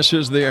 everyone. This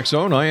is the X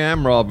Zone. I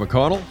am Rob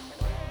McConnell,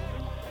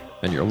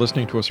 and you're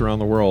listening to us around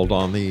the world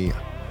on the,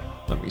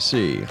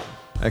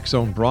 X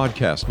Zone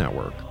Broadcast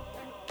Network,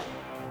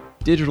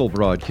 Digital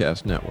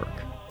Broadcast Network,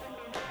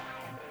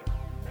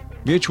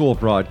 Mutual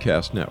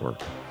Broadcast Network,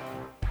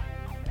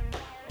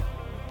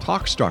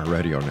 Talkstar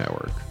Radio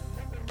Network,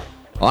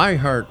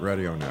 iHeart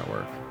Radio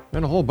Network,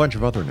 and a whole bunch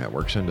of other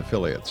networks and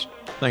affiliates.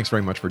 Thanks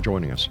very much for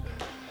joining us.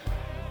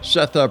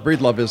 Seth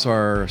Breedlove is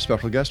our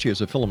special guest. He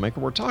is a filmmaker.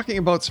 We're talking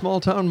about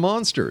small-town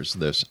monsters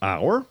this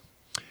hour.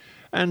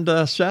 And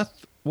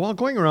Seth, while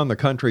going around the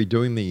country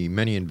doing the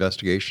many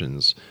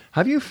investigations,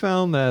 have you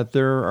found that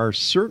there are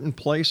certain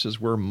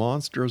places where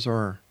monsters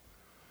are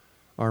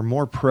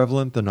more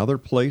prevalent than other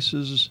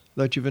places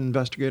that you've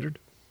investigated?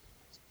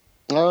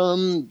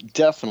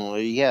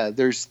 Definitely, yeah.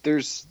 There's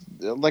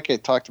like I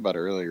talked about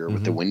earlier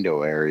with the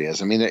window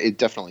areas. I mean, it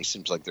definitely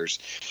seems like there's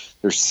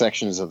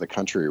sections of the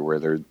country where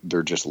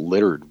they're just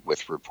littered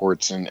with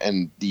reports,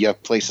 and you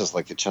have places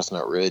like the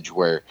Chestnut Ridge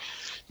where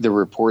the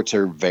reports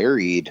are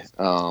varied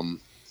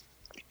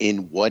in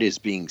what is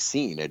being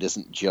seen. It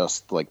isn't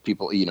just like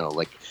people,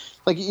 like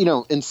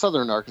in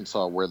southern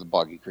Arkansas where the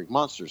Boggy Creek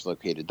Monster is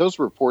located. Those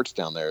reports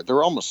down there,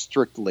 they're almost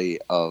strictly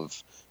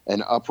of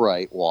an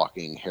upright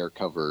walking,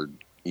 hair-covered,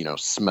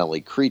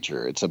 smelly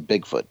creature. It's a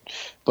Bigfoot.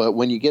 But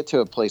when you get to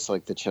a place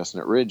like the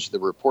Chestnut Ridge, the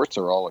reports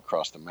are all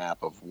across the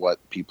map of what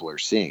people are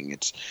seeing.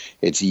 It's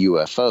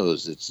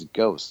UFOs, it's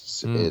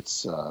ghosts,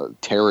 it's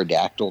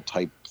pterodactyl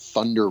type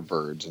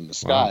thunderbirds in the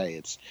sky. Wow.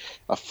 It's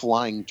a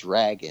flying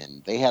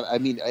dragon. They have,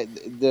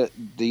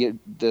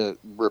 the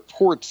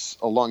reports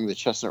along the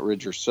Chestnut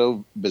Ridge are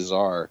so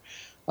bizarre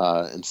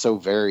and so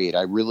varied.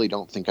 I really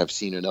don't think I've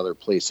seen another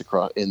place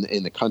across in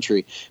the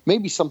country.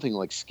 Maybe something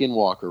like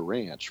Skinwalker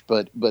Ranch,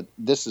 but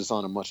this is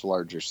on a much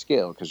larger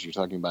scale because you're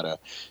talking about a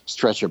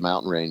stretch of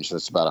mountain range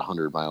that's about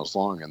 100 miles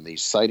long, and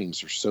these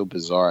sightings are so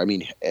bizarre. I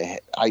mean,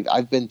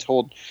 I've been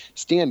told,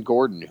 Stan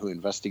Gordon, who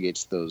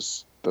investigates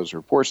those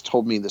reports,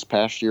 told me this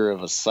past year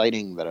of a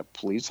sighting that a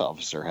police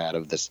officer had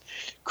of this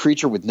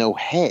creature with no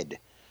head.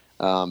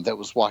 That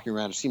was walking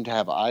around. It seemed to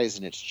have eyes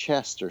in its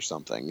chest or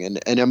something.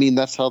 And I mean,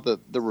 that's how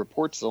the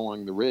reports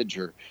along the ridge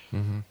are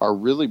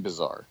really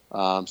bizarre.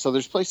 So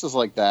there's places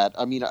like that.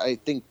 I mean, I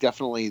think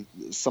definitely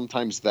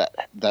sometimes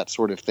that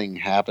sort of thing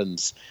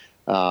happens.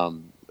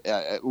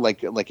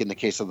 Like in the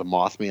case of the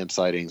Mothman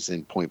sightings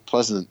in Point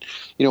Pleasant,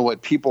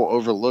 what people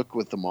overlook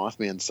with the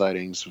Mothman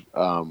sightings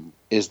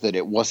is that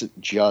it wasn't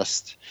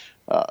just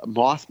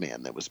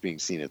Mothman that was being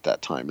seen at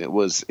that time. It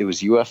was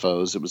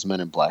UFOs, it was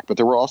Men in Black, but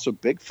there were also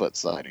Bigfoot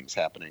sightings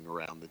happening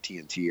around the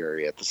TNT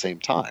area at the same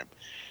time.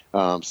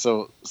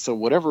 So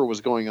whatever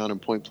was going on in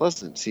Point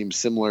Pleasant seems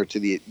similar to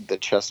the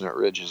Chestnut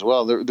Ridge as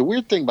well. The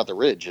weird thing about the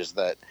ridge is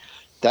that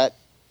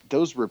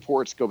those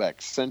reports go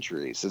back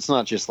centuries. It's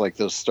not just like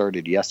those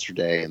started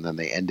yesterday and then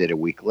they ended a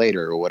week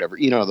later or whatever.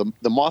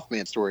 The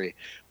Mothman story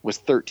was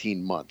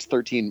 13 months,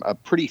 a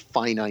pretty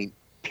finite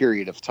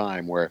period of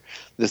time where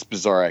this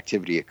bizarre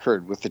activity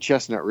occurred. With the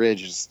Chestnut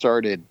Ridge, it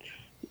started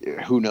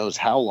who knows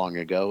how long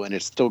ago, and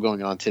it's still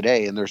going on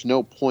today. And there's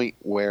no point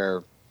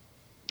where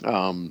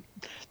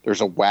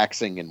there's a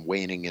waxing and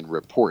waning in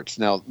reports.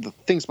 Now, the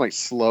things might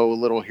slow a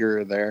little here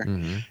or there,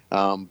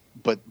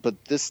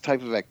 but this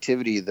type of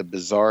activity, the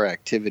bizarre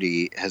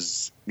activity,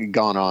 has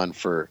gone on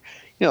for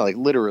like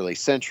literally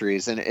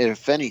centuries. And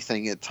if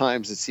anything, at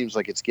times it seems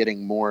like it's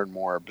getting more and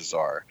more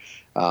bizarre.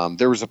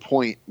 There was a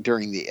point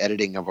during the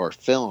editing of our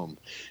film.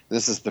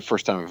 This is the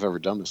first time I've ever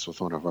done this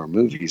with one of our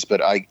movies,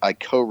 but I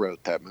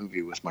co-wrote that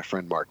movie with my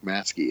friend Mark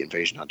Matsky,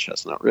 Invasion on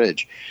Chestnut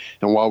Ridge.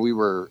 And while we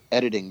were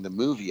editing the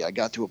movie, I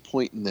got to a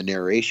point in the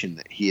narration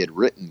that he had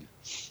written,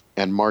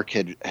 and Mark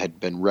had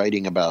been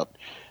writing about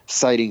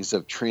sightings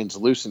of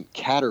translucent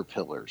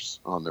caterpillars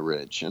on the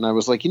ridge. And I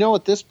was like,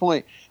 at this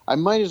point, I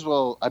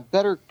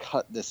better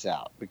cut this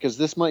out, because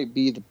this might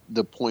be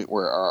the point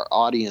where our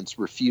audience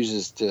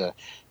refuses to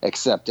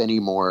accept any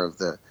more of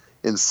the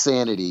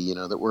insanity,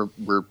 that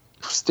we're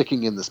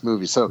sticking in this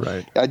movie. So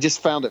right. I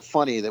just found it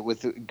funny that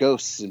with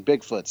ghosts and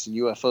Bigfoots and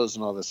UFOs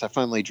and all this, I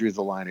finally drew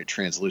the line at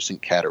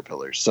translucent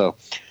caterpillars. So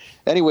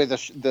anyway,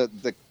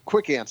 the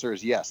quick answer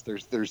is yes.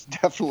 There's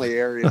definitely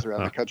areas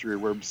around the country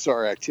where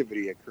bizarre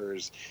activity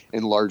occurs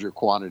in larger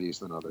quantities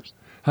than others.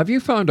 Have you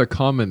found a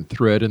common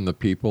thread in the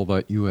people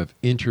that you have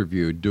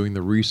interviewed doing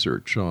the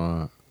research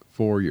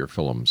for your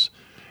films?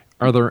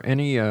 Are there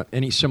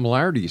any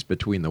similarities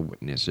between the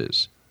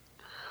witnesses?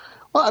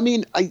 Well, I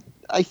mean,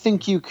 I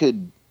think you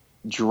could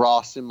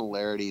draw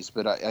similarities,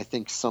 but I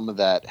think some of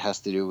that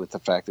has to do with the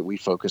fact that we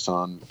focus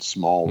on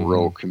small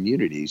rural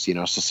communities,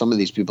 so some of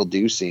these people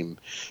do seem,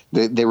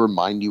 they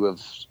remind you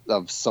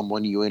of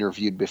someone you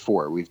interviewed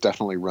before. We've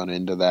definitely run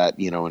into that,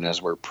 and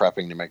as we're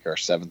prepping to make our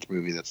 7th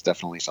movie, that's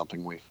definitely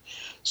something we've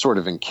sort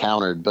of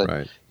encountered. But,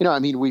 right. I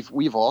mean, we've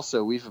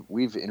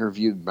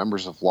interviewed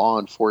members of law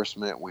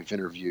enforcement. We've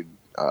interviewed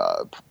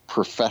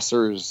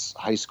professors,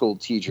 high school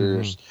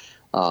teachers,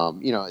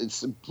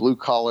 it's blue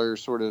collar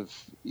sort of,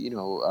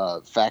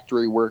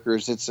 factory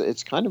workers.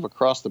 It's kind of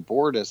across the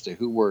board as to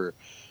who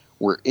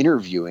we're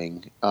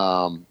interviewing.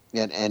 And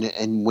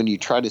when you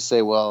try to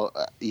say, well,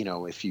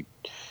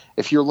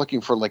 if you're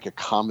looking for like a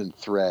common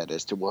thread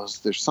as to,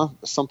 there's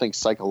something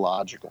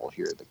psychological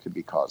here that could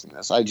be causing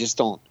this. I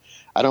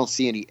don't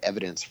see any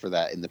evidence for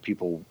that in the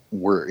people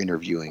we're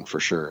interviewing for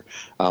sure.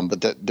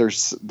 But they're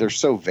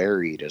so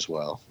varied as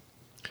well.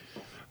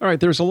 All right.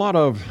 There's a lot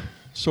of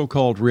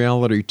so-called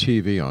reality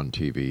TV on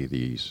TV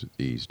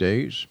these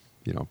days.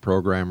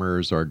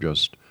 Programmers are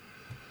just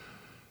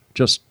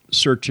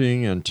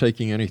searching and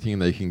taking anything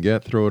they can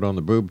get, throw it on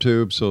the boob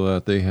tube so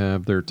that they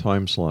have their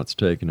time slots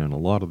taken. And a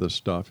lot of this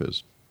stuff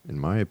is, in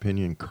my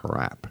opinion,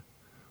 crap.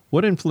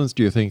 What influence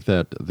do you think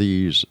that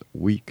these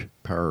weak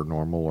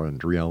paranormal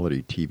and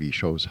reality TV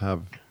shows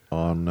have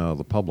on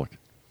the public?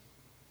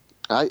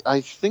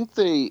 I think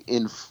they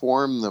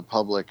inform the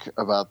public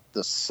about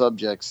the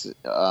subjects,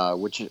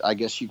 which I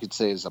guess you could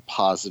say is a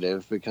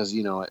positive, because,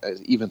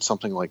 even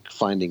something like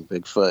Finding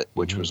Bigfoot,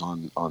 which was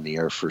on the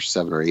air for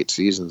 7 or 8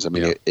 seasons. I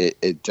mean,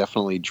 it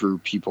definitely drew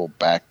people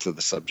back to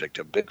the subject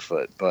of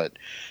Bigfoot. But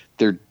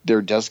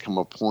there does come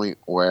a point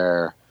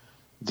where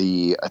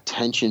the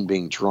attention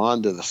being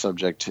drawn to the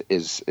subject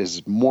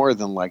is more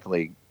than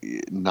likely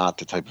not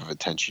the type of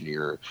attention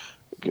you're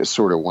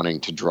sort of wanting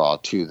to draw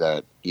to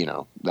that,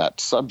 that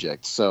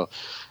subject. So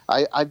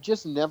I've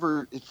just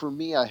never, for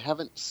me, I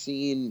haven't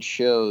seen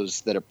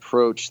shows that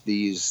approach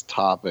these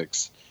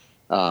topics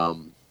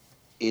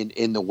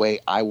in the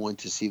way I want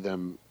to see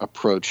them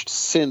approached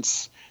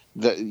since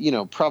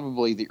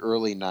probably the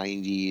early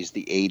 90s,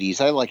 the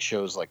 80s. I like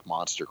shows like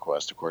Monster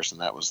Quest, of course,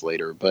 and that was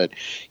later. But,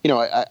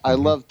 I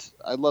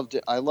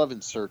love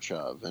In Search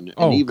Of, and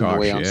even the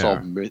way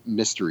Unsolved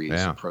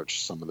Mysteries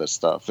approach some of this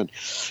stuff.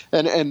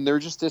 And there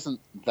just isn't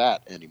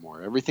that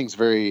anymore. Everything's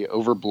very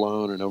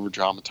overblown and over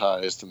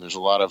dramatized, and there's a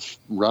lot of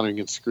running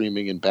and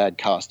screaming and bad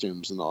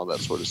costumes and all that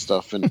sort of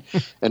stuff. And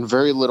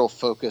very little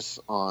focus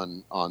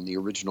on the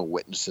original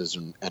witnesses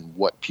and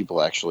what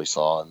people actually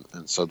saw.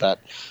 And so that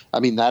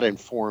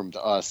informed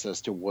us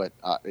as to what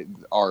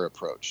our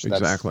approach.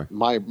 Exactly.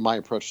 That's my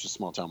approach to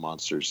Small Town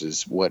Monsters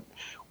is what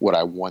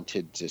I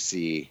wanted to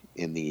see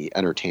in the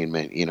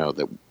entertainment,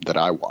 that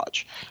I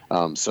watch.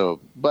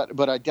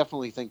 But I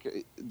definitely think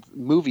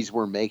movies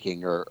we're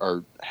making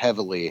are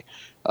heavily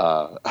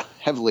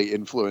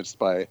influenced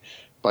by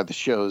the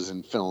shows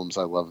and films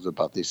I loved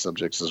about these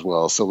subjects as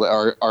well. So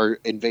our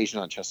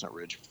Invasion on Chestnut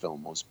Ridge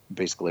film was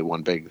basically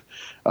one big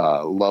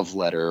love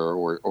letter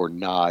or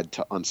nod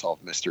to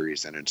Unsolved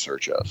Mysteries and In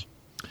Search Of.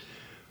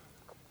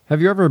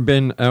 Have you ever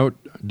been out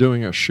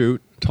doing a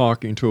shoot,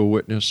 talking to a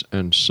witness,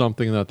 and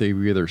something that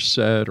they've either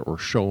said or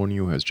shown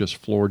you has just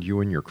floored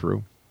you and your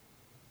crew?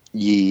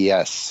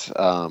 Yes.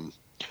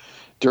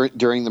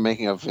 during the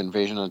making of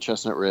Invasion on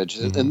Chestnut Ridge,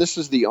 and this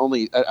is the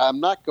only. I'm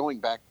not going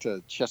back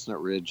to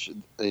Chestnut Ridge,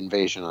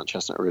 Invasion on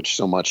Chestnut Ridge,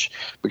 so much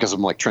because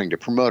I'm like trying to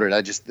promote it.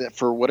 I just,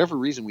 for whatever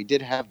reason, we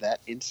did have that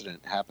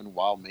incident happen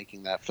while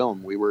making that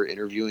film. We were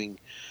interviewing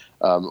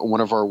one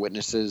of our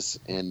witnesses,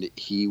 and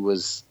he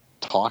was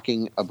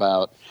talking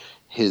about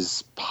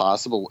his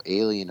possible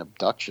alien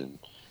abduction,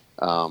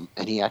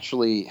 and he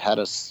actually had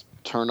us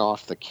turn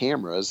off the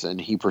cameras, and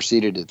he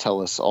proceeded to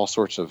tell us all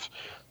sorts of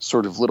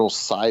sort of little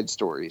side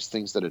stories,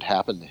 things that had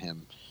happened to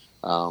him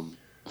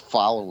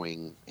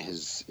following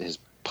his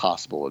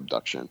possible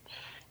abduction.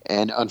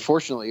 And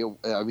unfortunately,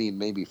 I mean,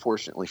 maybe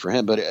fortunately for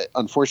him, but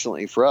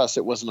unfortunately for us,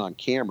 it wasn't on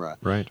camera.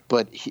 Right.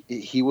 But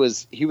he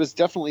was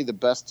definitely the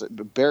best.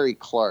 Barry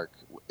Clark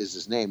is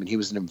his name, and he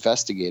was an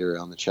investigator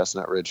on the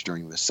Chestnut Ridge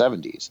during the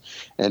 70s.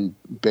 And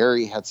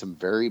Barry had some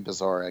very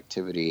bizarre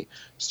activity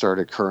start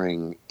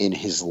occurring in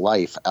his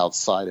life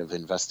outside of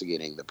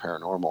investigating the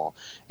paranormal,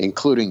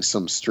 including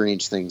some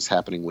strange things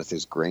happening with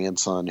his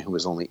grandson, who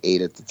was only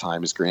 8 at the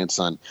time. His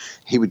grandson,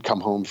 he would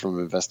come home from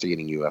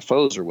investigating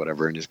UFOs or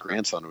whatever, and his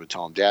grandson would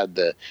tell him, Dad,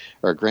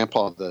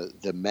 Grandpa,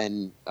 the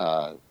men,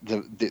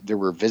 there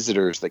were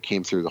visitors that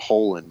came through the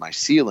hole in my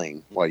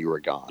ceiling while you were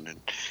gone,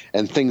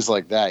 and things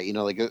like that. You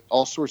know, like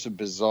all sorts of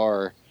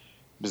bizarre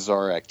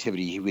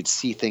activity. He would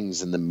see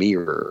things in the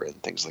mirror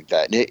and things like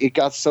that. And it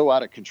got so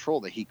out of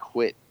control that he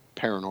quit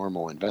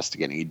paranormal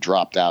investigating. He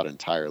dropped out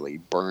entirely,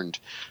 burned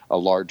a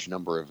large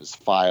number of his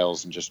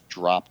files, and just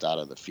dropped out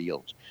of the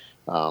field.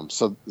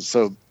 So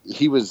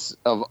he was,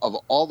 of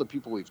all the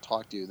people we've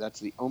talked to,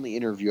 that's the only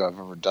interview I've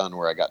ever done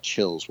where I got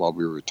chills while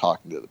we were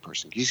talking to the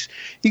person.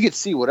 You could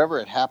see whatever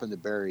had happened to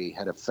Barry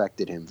had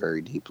affected him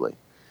very deeply.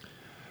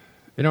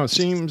 You know, it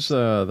seems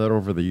that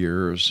over the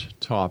years,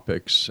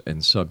 topics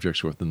and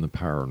subjects within the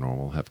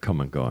paranormal have come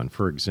and gone.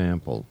 For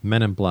example,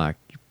 Men in Black,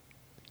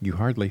 you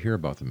hardly hear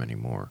about them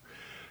anymore.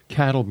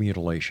 Cattle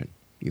mutilation,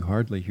 you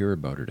hardly hear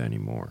about it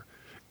anymore.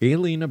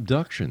 Alien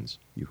abductions,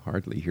 you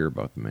hardly hear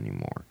about them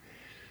anymore.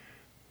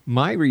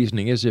 My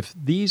reasoning is if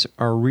these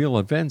are real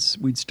events,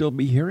 we'd still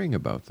be hearing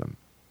about them.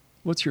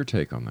 What's your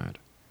take on that?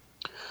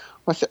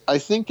 I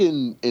think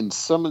in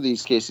some of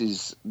these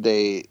cases,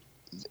 they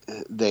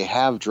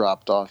have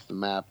dropped off the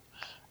map.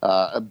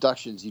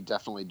 Abductions, you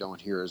definitely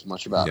don't hear as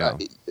much about. Yeah.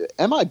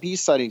 MIB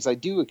sightings, I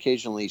do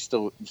occasionally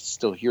still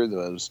hear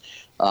those.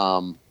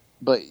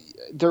 But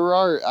there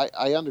are,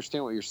 I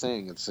understand what you're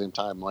saying at the same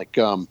time. Like,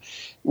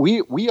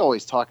 we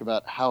always talk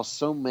about how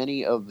so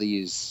many of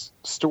these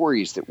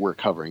stories that we're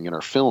covering in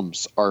our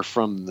films are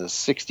from the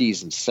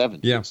 60s and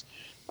 70s.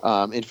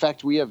 Yeah. In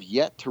fact, we have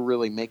yet to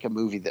really make a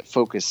movie that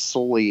focused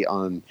solely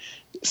on,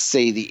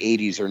 say, the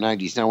 80s or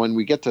 90s. Now, when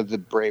we get to the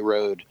Bray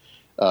Road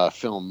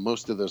film,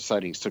 most of those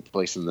sightings took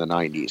place in the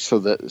 90s. So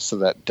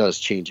that does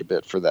change a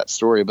bit for that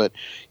story. But,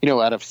 you know,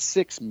 out of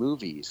 6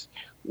 movies,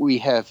 we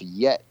have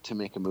yet to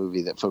make a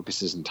movie that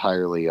focuses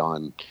entirely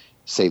on,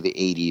 say, the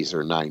 80s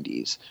or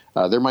 90s.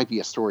 There might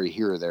be a story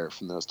here or there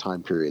from those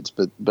time periods,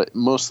 but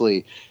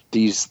mostly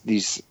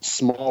these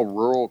small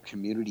rural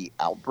community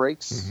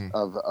outbreaks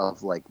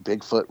of like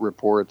Bigfoot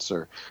reports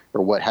or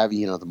what have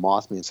you, the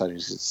Mothman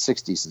sightings in the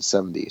 60s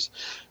and 70s.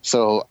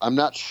 So I'm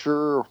not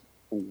sure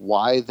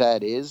why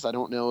that is. I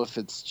don't know if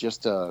it's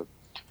just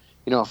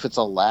if it's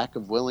a lack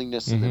of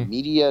willingness in the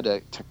media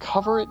to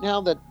cover it now.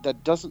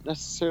 That doesn't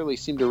necessarily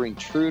seem to ring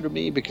true to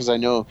me, because I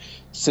know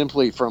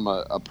simply from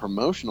a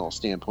promotional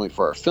standpoint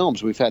for our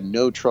films, we've had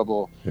no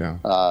trouble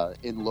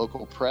in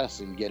local press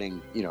and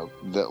getting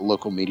the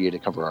local media to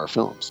cover our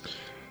films.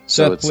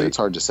 So Seth, it's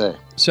hard to say.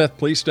 Seth,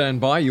 please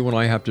stand by. You and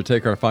I have to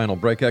take our final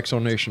break.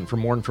 Exonation. For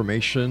more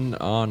information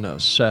on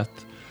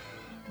Seth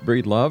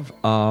Breedlove,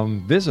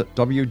 visit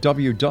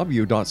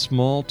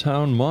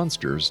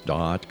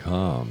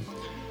www.smalltownmonsters.com.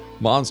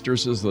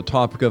 Monsters is the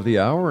topic of the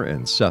hour,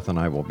 and Seth and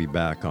I will be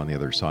back on the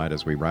other side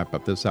as we wrap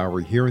up this hour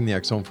here in the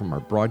X-Zone from our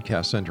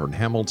broadcast center in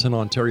Hamilton,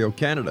 Ontario,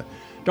 Canada.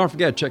 Don't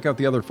forget, check out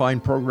the other fine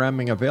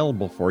programming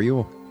available for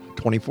you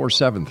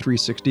 24/7,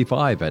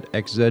 365 at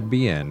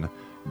xzbn.net.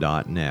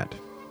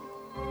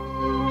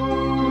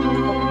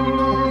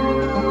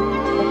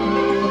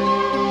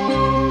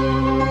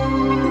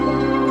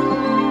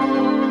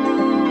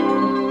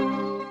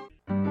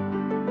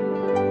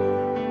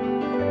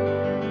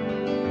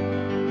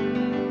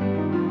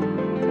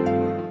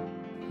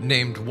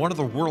 Named one of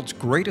the world's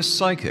greatest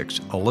psychics,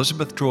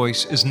 Elizabeth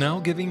Joyce is now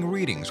giving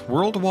readings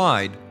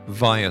worldwide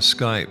via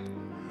Skype.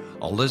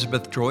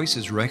 Elizabeth Joyce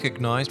is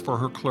recognized for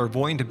her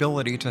clairvoyant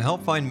ability to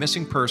help find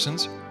missing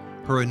persons,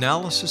 her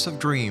analysis of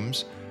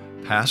dreams,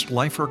 past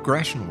life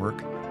regression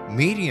work,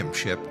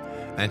 mediumship,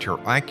 and her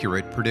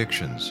accurate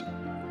predictions.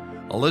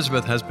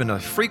 Elizabeth has been a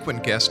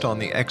frequent guest on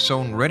the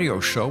X-Zone radio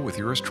show with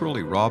yours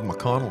truly, Rob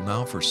McConnell,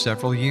 now for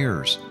several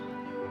years.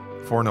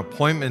 For an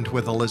appointment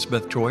with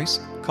Elizabeth Joyce,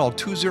 call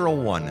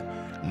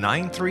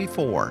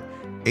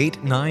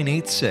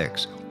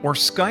 201-934-8986 or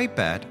Skype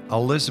at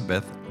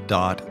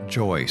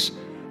elizabeth.joyce.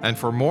 And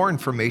for more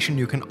information,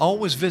 you can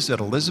always visit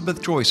Elizabeth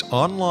Joyce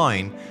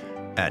online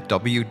at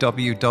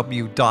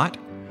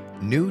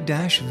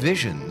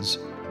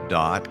www.new-visions.com.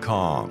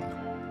 www.williamspackam.com.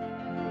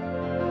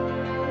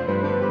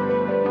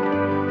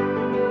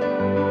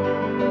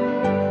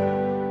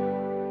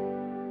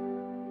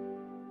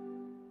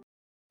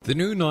 The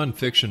new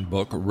nonfiction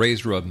book,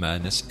 Razor of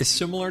Madness, is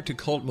similar to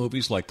cult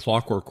movies like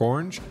Clockwork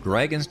Orange,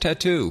 Dragon's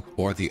Tattoo,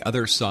 or The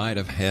Other Side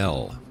of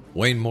Hell.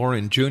 Wayne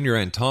Morin Jr.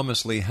 and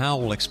Thomas Lee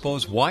Howell will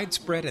expose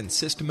widespread and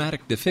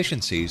systematic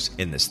deficiencies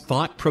in this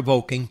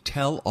thought-provoking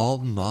tell-all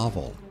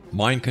novel.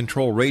 Mind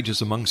control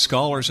rages among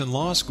scholars in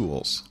law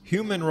schools.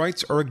 Human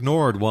rights are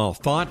ignored while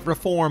thought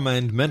reform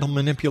and mental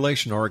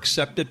manipulation are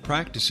accepted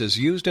practices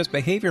used as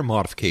behavior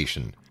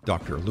modification.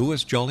 Dr.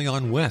 Louis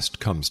Jolyon West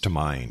comes to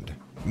mind.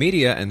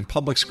 Media and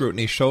public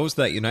scrutiny shows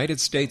that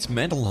United States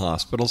mental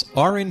hospitals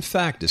are in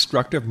fact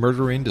destructive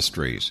murder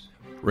industries.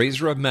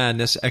 Razor of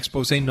Madness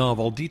expose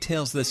novel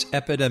details this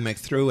epidemic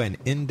through an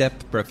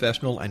in-depth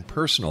professional and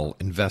personal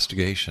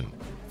investigation.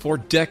 For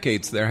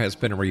decades, there has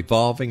been a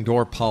revolving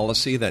door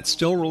policy that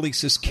still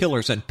releases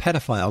killers and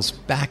pedophiles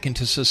back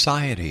into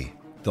society.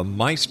 The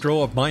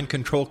maestro of mind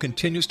control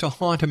continues to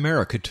haunt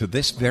America to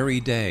this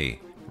very day.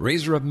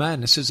 Razor of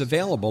Madness is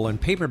available in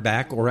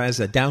paperback or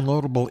as a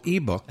downloadable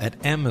ebook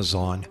at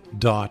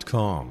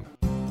Amazon.com.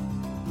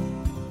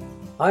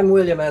 I'm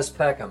William S.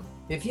 Peckham.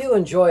 If you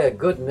enjoy a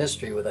good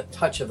mystery with a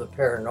touch of the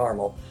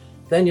paranormal,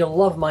 then you'll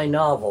love my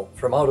novel,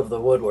 From Out of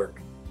the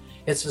Woodwork.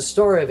 It's the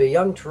story of a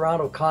young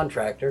Toronto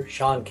contractor,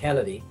 Sean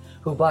Kennedy,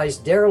 who buys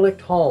derelict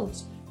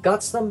homes,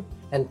 guts them,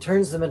 and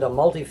turns them into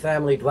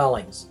multi-family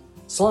dwellings.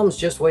 Slums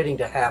just waiting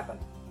to happen.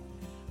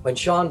 When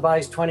Sean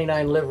buys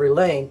 29 Livery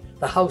Lane,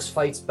 the house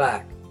fights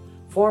back.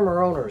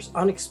 Former owners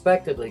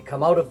unexpectedly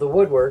come out of the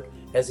woodwork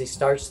as he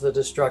starts the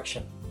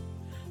destruction.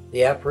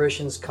 The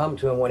apparitions come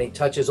to him when he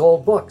touches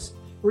old books,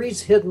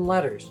 reads hidden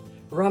letters,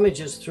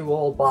 rummages through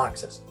old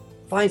boxes,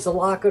 finds a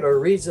locket, or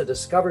reads a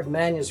discovered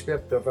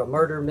manuscript of a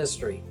murder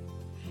mystery.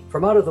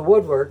 From Out of the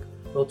Woodwork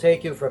will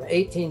take you from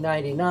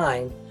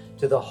 1899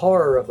 to the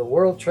horror of the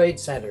World Trade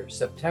Center,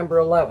 September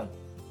 11,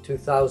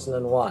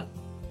 2001.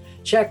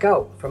 Check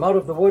out From Out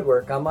of the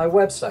Woodwork on my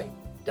website,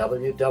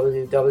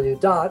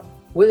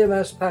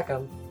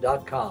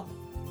 www.williamspeckham.com.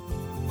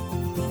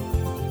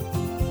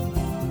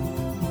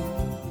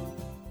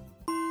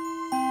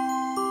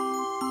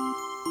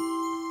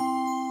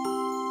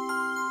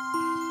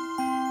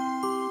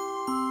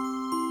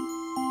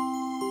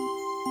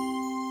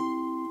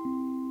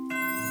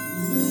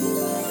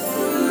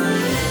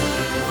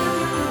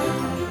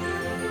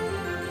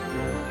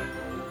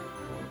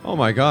 Oh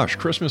my gosh,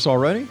 Christmas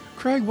already?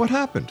 Craig, what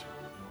happened?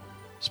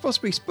 It's supposed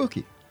to be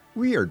spooky,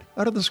 weird,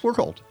 out of this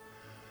world.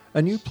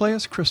 And you play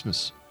us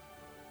Christmas.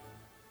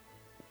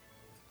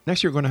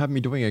 Next you're going to have me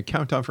doing a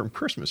countdown from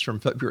Christmas from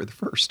February the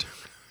 1st.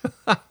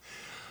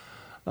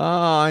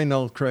 I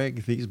know,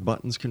 Craig, these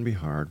buttons can be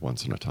hard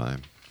once in a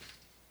time.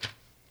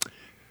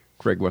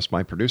 Craig West,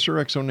 my producer,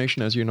 Exo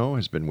Nation, as you know,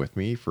 has been with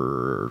me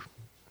for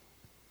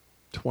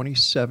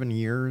 27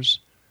 years,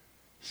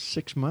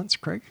 6 months,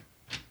 Craig.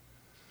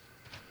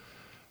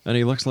 And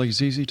he looks like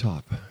ZZ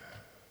Top.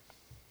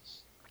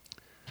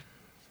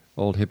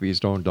 Old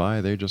hippies don't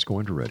die, they just go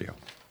into radio.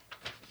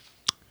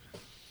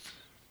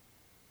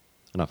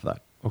 Enough of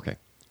that. Okay.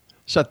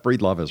 Seth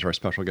Breedlove is our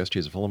special guest.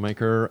 He's a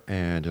filmmaker,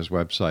 and his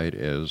website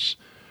is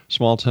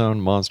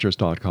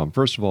smalltownmonsters.com.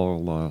 First of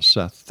all,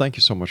 Seth, thank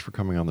you so much for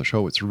coming on the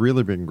show. It's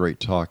really been great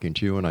talking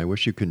to you, and I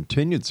wish you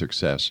continued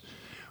success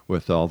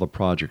with all the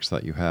projects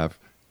that you have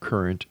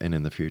current and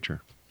in the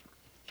future.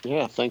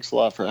 Yeah, thanks a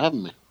lot for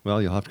having me. Well,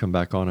 you'll have to come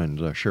back on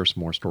and share some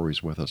more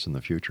stories with us in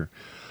the future.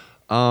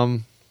 Let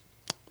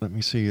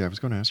me see. I was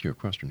going to ask you a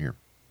question here.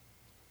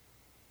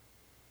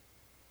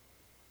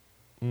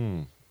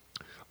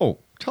 Oh,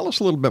 tell us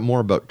a little bit more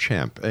about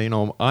Champ. You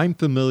know, I'm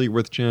familiar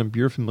with Champ.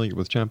 You're familiar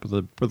with Champ.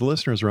 For the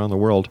listeners around the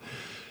world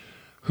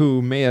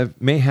who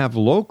may have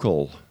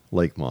local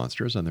lake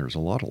monsters, and there's a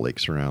lot of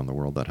lakes around the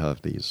world that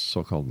have these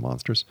so-called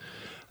monsters.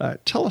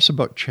 Tell us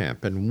about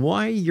Champ and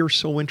why you're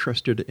so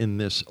interested in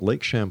this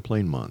Lake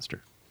Champlain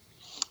monster.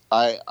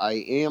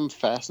 I am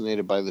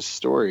fascinated by this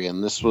story,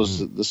 and this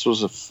was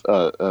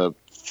a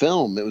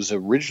film. It was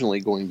originally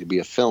going to be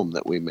a film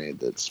that we made,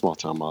 that Small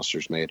Town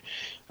Monsters made.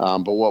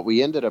 But what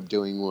we ended up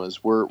doing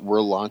was we're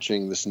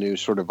launching this new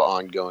sort of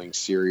ongoing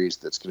series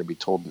that's going to be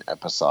told in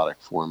episodic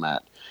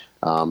format.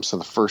 So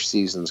the first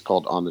season is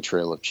called On the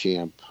Trail of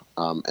Champ.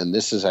 And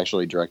this is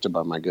actually directed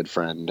by my good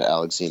friend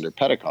Alexander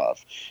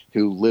Petikoff,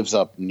 who lives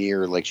up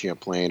near Lake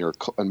Champlain, or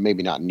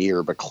maybe not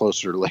near, but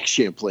closer to Lake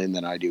Champlain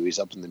than I do. He's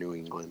up in the New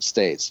England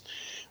states.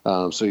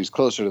 So he's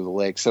closer to the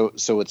lake. So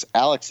it's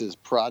Alex's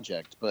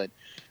project, but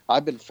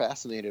I've been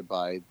fascinated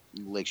by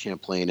Lake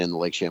Champlain and the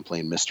Lake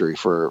Champlain mystery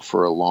for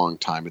a long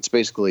time. It's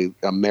basically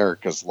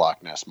America's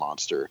Loch Ness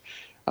Monster.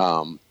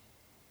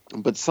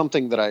 But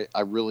something that I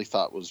really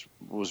thought was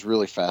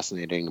really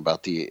fascinating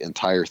about the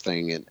entire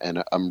thing,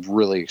 and I'm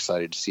really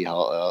excited to see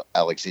how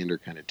Alexander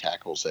kind of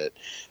tackles it,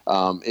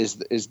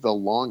 is the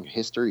long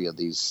history of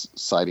these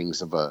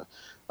sightings of a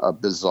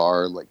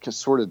bizarre, like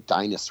sort of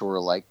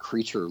dinosaur-like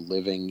creature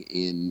living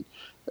in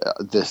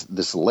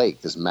this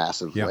lake, this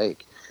massive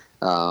lake.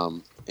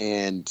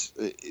 And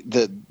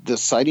the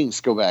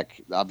sightings go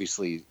back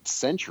obviously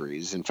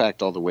centuries. In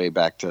fact, all the way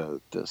back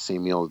to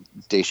Samuel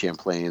de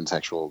Champlain's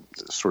actual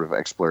sort of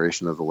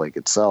exploration of the lake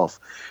itself.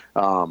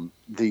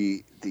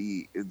 The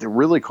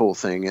really cool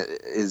thing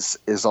is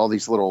all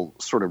these little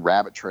sort of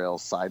rabbit trail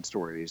side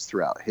stories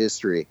throughout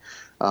history.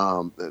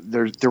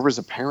 There was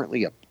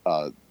apparently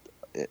a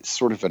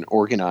sort of an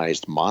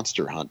organized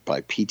monster hunt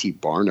by P.T.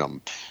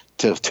 Barnum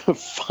to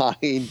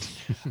find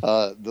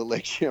the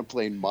Lake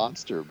Champlain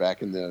monster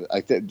back in the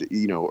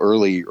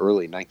early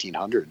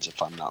 1900s,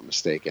 if I'm not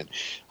mistaken.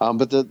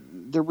 But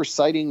there were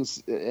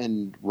sightings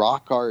and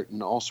rock art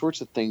and all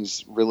sorts of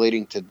things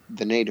relating to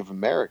the Native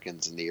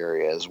Americans in the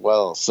area as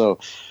well. So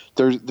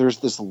there's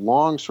this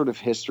long sort of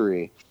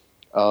history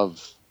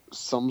of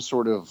some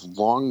sort of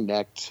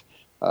long-necked,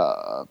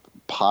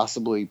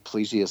 possibly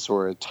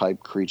plesiosaur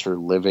type creature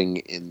living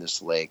in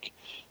this lake.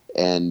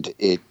 And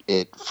it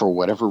for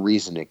whatever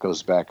reason, it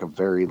goes back a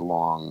very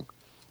long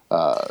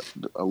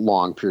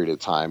period of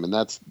time. And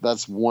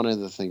that's one of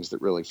the things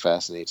that really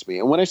fascinates me.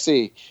 And when I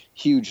say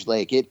huge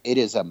lake, it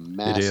is a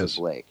massive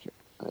lake.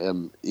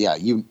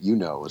 You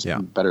know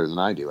better than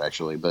I do,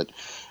 actually. But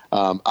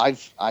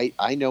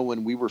I know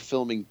when we were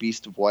filming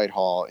Beast of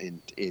Whitehall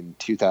in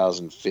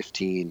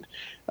 2015,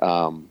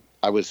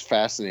 I was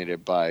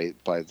fascinated by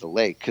the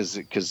lake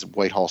because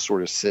Whitehall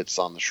sort of sits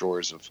on the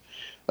shores of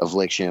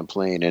Lake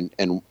Champlain,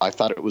 and I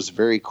thought it was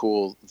very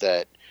cool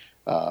that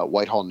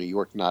Whitehall, New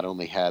York, not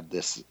only had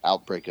this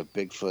outbreak of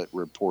Bigfoot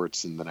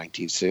reports in the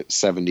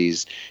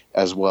 1970s,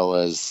 as well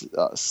as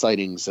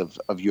sightings of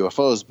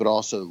UFOs, but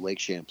also Lake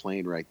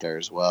Champlain right there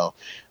as well.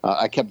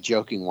 I kept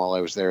joking while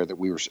I was there that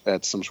we were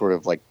at some sort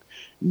of like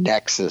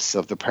nexus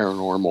of the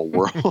paranormal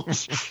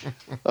world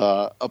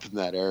up in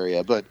that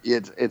area. But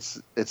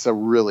it's a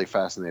really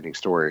fascinating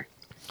story.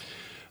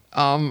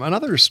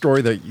 Another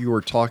story that you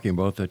were talking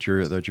about that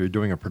you're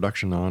doing a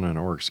production on,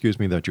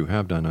 that you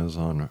have done, is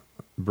on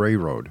Bray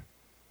Road.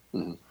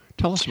 Mm-hmm.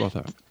 Tell us about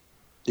that.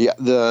 Yeah,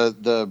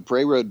 the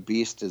Bray Road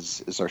Beast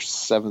is our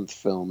 7th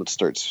film. It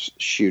starts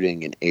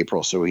shooting in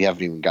April, so we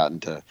haven't even gotten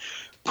to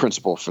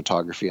principal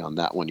photography on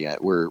that one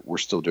yet. We're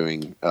still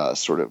doing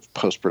sort of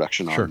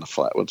post-production on the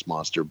Flatwoods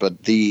Monster.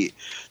 But the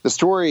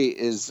story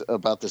is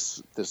about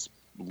this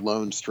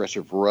lone stretch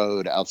of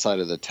road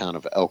outside of the town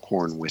of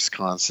Elkhorn,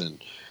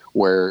 Wisconsin,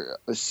 where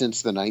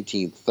since the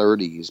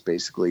 1930s,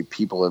 basically,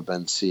 people have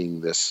been seeing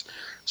this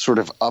sort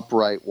of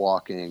upright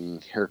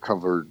walking,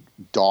 hair-covered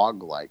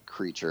dog-like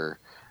creature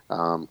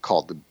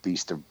called the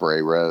Beast of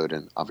Bray Road.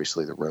 And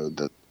obviously the road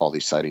that all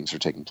these sightings are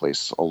taking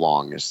place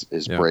along is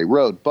Bray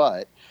Road.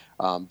 But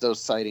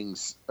those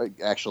sightings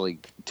actually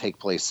take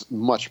place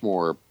much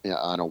more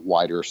on a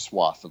wider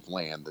swath of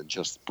land than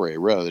just Bray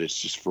Road. It's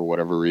just for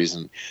whatever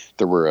reason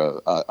there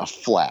were a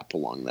flap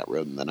along that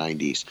road in the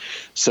 90s.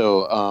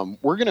 So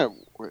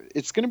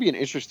it's gonna be an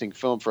interesting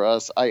film for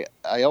us. I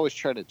always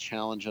try to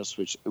challenge us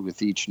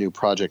with each new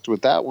project.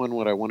 With that one,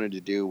 what I wanted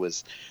to do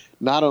was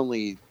not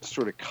only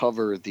sort of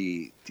cover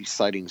the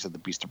sightings of the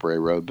Beast of Bray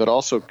Road, but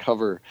also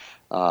cover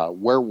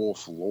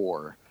werewolf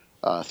lore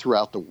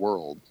throughout the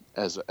world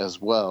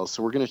as well.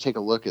 So we're going to take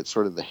a look at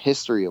sort of the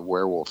history of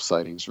werewolf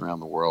sightings around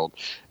the world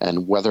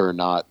and whether or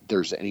not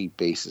there's any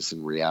basis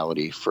in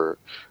reality for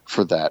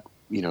that,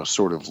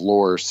 sort of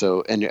lore.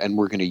 So, and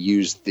we're going to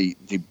use the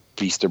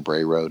Beast of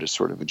Bray Road as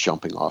sort of a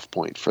jumping off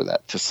point for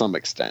that to some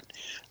extent.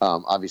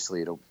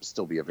 Obviously it'll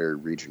still be a very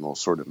regional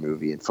sort of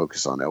movie and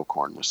focus on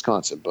Elkhorn,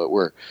 Wisconsin, but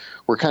we're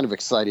kind of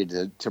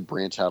excited to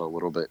branch out a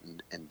little bit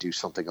and do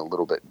something a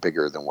little bit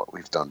bigger than what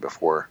we've done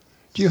before.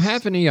 Do you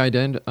have any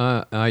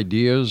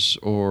ideas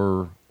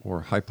or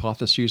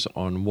hypotheses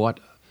on what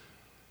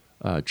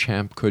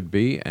Champ could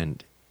be?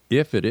 And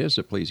if it is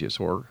a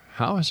plesiosaur,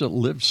 how has it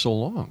lived so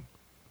long?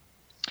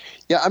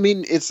 Yeah, I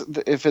mean, if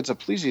it's a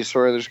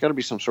plesiosaur, there's got to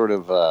be some sort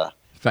of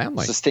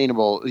family,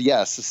 sustainable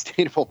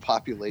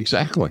population.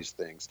 Exactly. Of these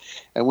things.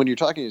 And when you're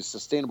talking a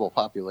sustainable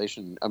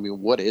population, I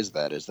mean, what is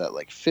that? Is that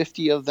like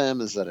 50 of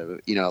them? Is that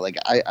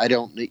I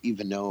don't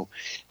even know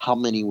how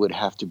many would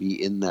have to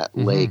be in that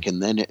lake.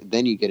 And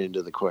then you get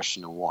into the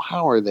question of, well,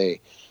 how are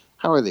they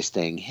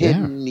staying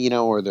hidden?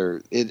 Yeah.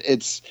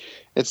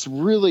 It's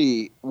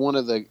really one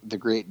of the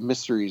great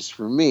mysteries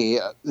for me.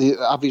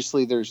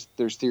 Obviously, there's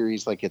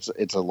theories like it's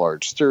a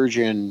large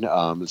sturgeon,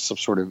 it's some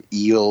sort of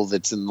eel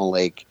that's in the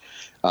lake.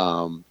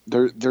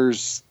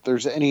 There's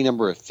any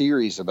number of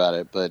theories about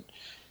it, but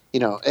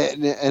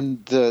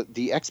and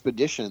the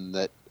expedition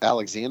that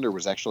Alexander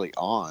was actually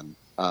on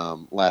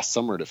last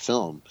summer to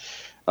film.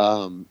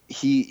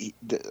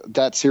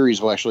 That series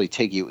will actually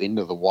take you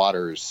into the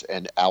waters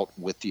and out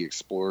with the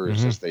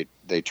explorers as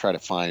they try to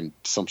find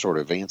some sort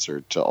of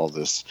answer to all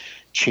this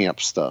Champ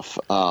stuff.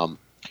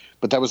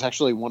 But that was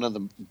actually one of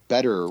the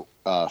better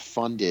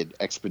funded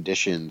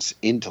expeditions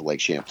into Lake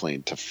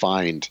Champlain to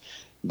find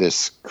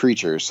this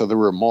creature. So there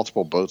were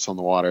multiple boats on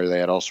the water. They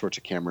had all sorts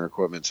of camera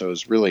equipment. So it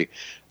was really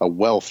a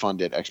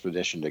well-funded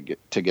expedition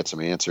to get some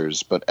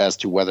answers. But as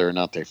to whether or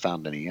not they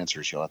found any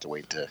answers, you'll have to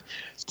wait to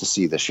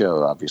see the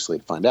show, obviously,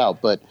 to find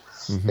out. But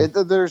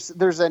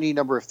there's any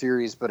number of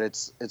theories, but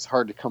it's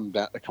hard to come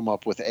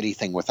up with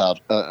anything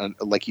without,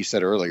 like you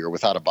said earlier,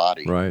 without a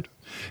body. Right.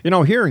 You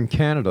know, here in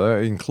Canada,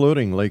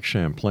 including Lake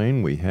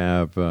Champlain, we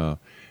have Erie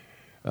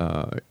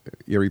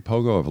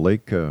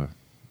Pogo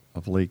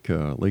of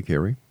Lake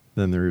Erie.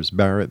 Then there's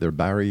Barry's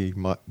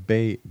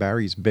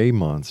Bay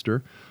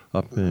Monster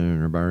up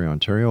in Barrie,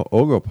 Ontario.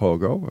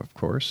 Ogopogo, of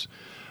course.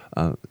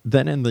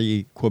 Then in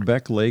the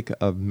Quebec Lake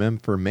of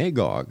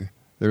Memphremagog,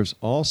 there's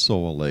also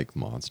a lake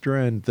monster,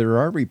 and there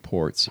are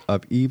reports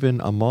of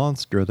even a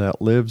monster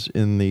that lives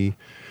in the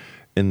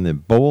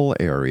Bowl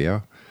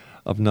area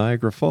of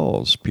Niagara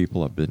Falls.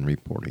 People have been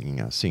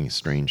reporting seeing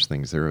strange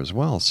things there as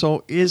well.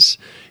 So is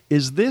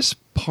this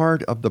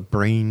part of the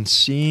brain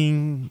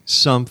seeing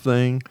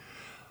something?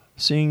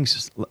 Seeing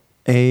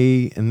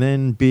A and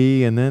then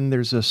B and then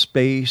there's a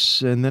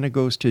space and then it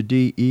goes to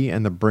D, E,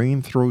 and the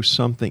brain throws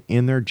something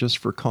in there just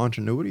for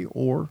continuity?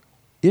 Or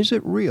is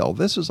it real?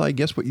 This is, I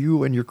guess, what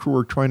you and your crew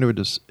are trying to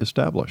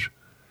establish.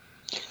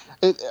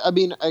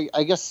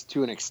 I guess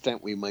to an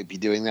extent we might be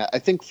doing that. I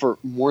think for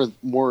more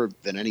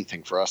than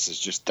anything for us is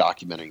just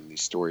documenting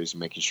these stories and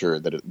making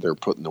sure that they're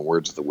put in the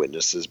words of the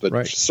witnesses.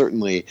 But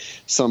certainly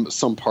some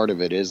part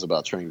of it is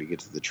about trying to get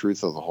to the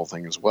truth of the whole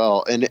thing as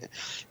well. And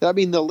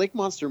the lake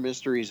monster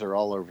mysteries are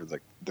all over the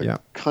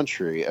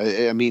country.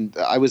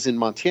 I was in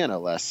Montana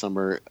last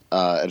summer.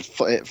 At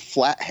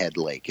Flathead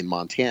Lake in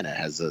Montana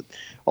has a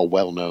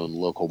well-known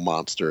local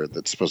monster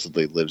that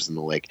supposedly lives in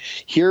the lake.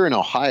 Here in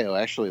Ohio,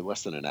 actually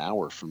less than an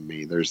hour from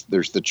me, there's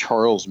the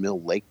Charles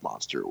Mill Lake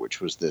monster, which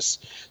was this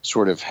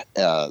sort of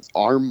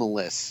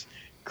armless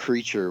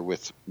creature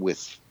with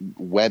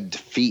webbed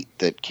feet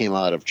that came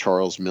out of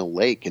Charles Mill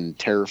Lake and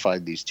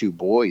terrified these two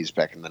boys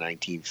back in the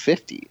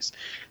 1950s.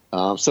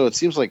 So it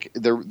seems like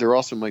there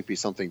also might be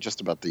something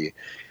just about the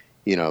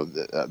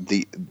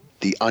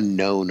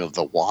unknown of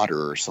the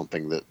water or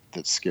something that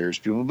scares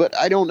people. But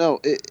I don't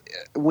know.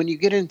 When you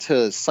get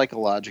into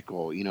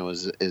psychological,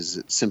 is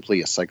it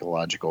simply a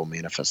psychological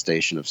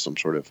manifestation of some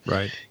sort of,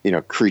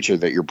 creature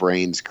that your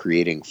brain's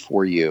creating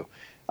for you?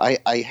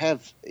 I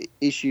have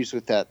issues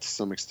with that to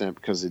some extent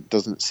because it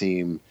doesn't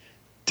seem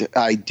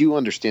I do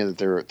understand that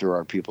there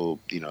are people,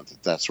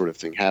 that sort of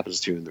thing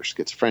happens to, and there's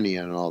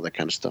schizophrenia and all that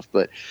kind of stuff.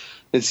 But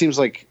it seems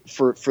like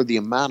for the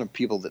amount of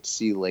people that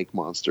see lake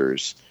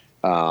monsters,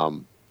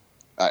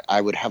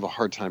 I would have a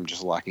hard time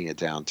just locking it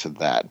down to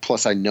that.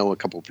 Plus, I know a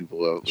couple of people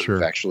who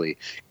have actually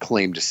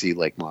claimed to see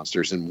lake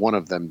monsters, and one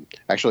of them,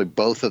 actually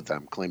both of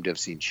them, claimed to have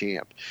seen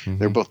Champ. Mm-hmm.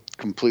 They're both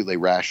completely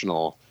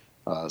rational,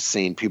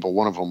 sane people.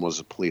 One of them was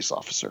a police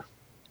officer.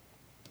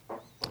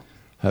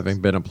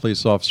 Having been a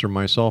police officer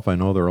myself, I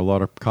know there are a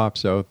lot of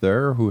cops out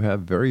there who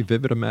have very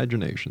vivid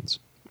imaginations.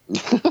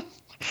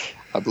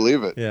 I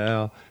believe it.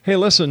 Yeah. Hey,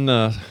 listen,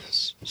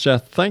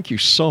 Seth, thank you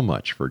so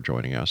much for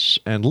joining us.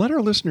 And let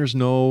our listeners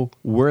know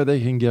where they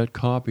can get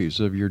copies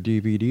of your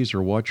DVDs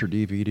or watch your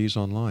DVDs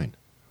online.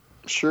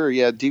 Sure,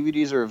 yeah.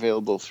 DVDs are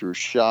available through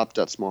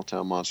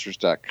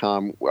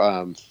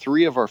shop.smalltownmonsters.com.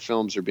 3 of our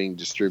films are being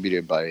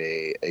distributed by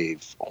a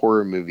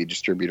horror movie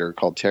distributor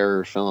called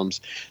Terror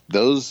Films.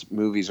 Those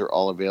movies are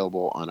all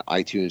available on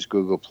iTunes,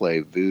 Google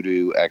Play,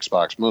 Vudu,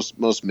 Xbox,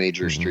 most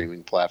major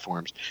streaming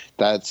platforms.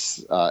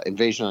 That's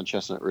Invasion on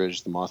Chestnut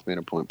Ridge, The Mothman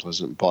of Point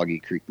Pleasant, and Boggy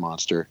Creek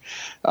Monster.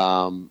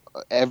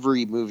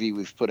 Every movie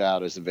we've put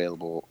out is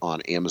available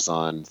on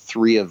Amazon.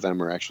 3 of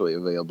them are actually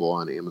available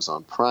on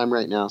Amazon Prime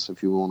right now. So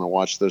if you want to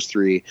watch those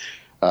 3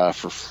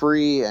 for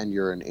free and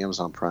you're an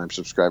Amazon Prime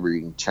subscriber,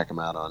 you can check them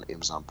out on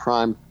Amazon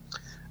Prime.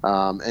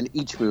 And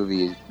each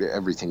movie,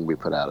 everything we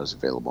put out is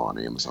available on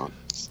Amazon.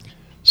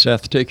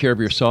 Seth, take care of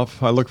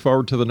yourself. I look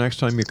forward to the next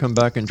time you come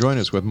back and join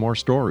us with more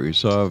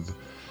stories of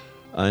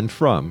and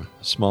from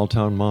small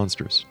town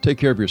monsters. Take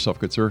care of yourself,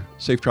 good sir.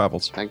 Safe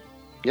travels.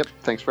 Yep,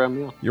 thanks for having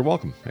me on. You're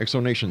welcome.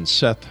 Exonation's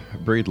Seth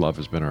Breedlove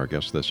has been our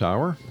guest this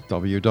hour.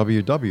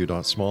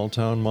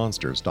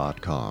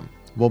 www.smalltownmonsters.com.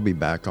 We'll be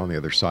back on the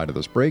other side of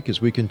this break as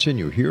we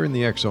continue here in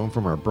the X Zone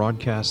from our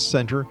broadcast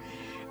center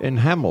in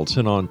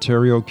Hamilton,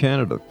 Ontario,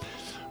 Canada.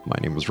 My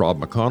name is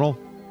Rob McConnell.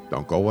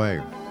 Don't go away.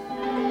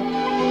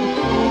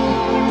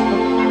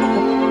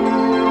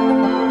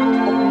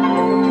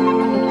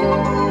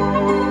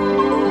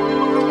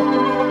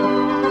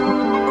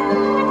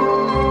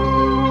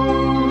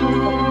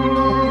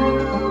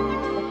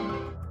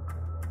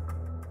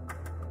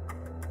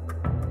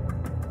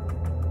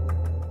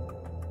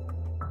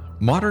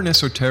 Modern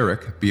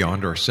Esoteric,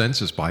 Beyond Our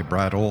Senses by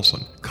Brad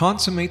Olson,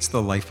 consummates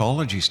the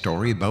lifeology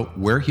story about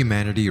where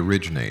humanity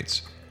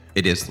originates.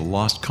 It is the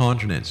lost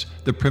continents,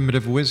 the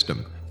primitive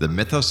wisdom, the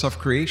mythos of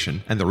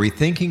creation, and the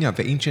rethinking of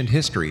ancient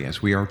history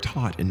as we are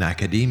taught in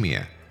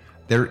academia.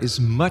 There is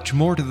much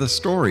more to the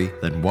story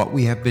than what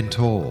we have been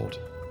told.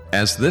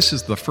 As this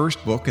is the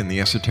first book in the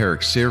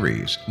esoteric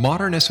series,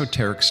 modern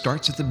esoteric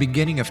starts at the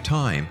beginning of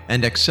time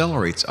and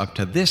accelerates up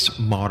to this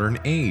modern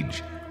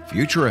age.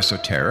 Future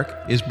Esoteric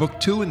is book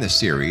 2 in the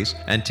series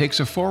and takes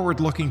a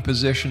forward-looking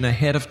position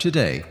ahead of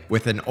today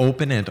with an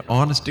open and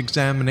honest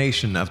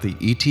examination of the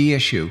ET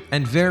issue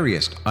and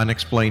various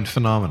unexplained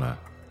phenomena.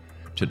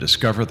 To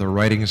discover the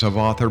writings of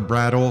author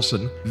Brad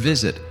Olson,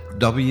 visit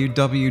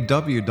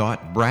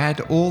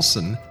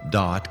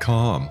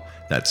www.bradolson.com.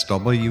 That's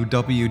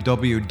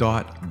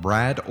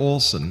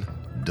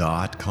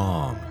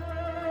www.bradolson.com.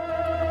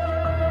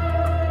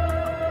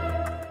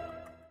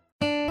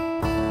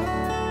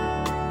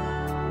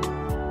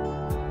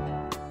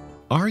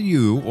 Are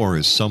you or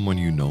is someone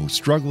you know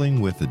struggling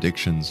with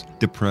addictions,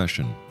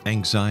 depression,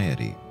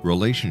 anxiety,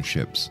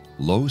 relationships,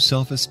 low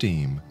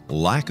self-esteem,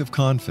 lack of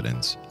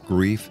confidence,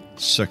 grief,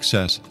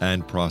 success,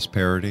 and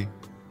prosperity?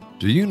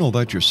 Do you know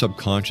that your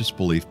subconscious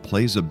belief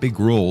plays a big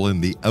role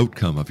in the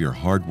outcome of your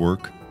hard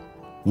work?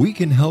 We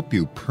can help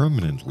you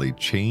permanently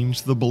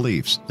change the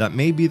beliefs that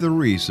may be the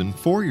reason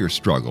for your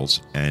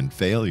struggles and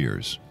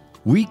failures.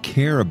 We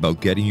care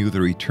about getting you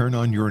the return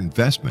on your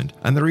investment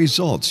and the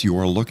results you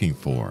are looking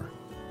for.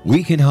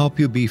 We can help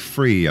you be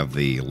free of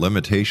the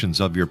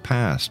limitations of your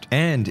past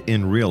and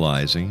in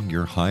realizing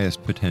your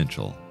highest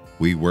potential.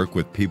 We work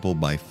with people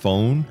by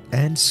phone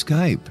and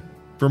Skype.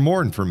 For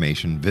more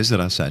information, visit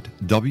us at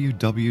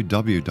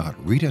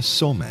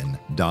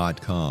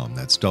www.ritasoman.com.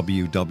 That's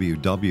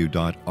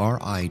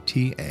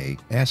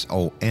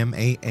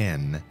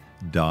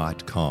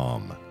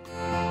www.ritasoman.com.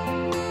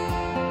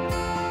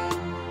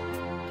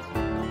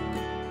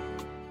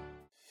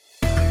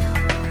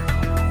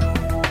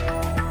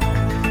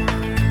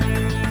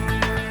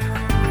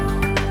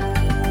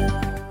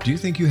 Do you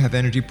think you have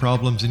energy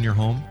problems in your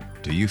home?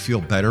 Do you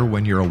feel better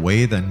when you're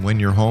away than when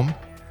you're home?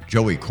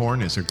 Joey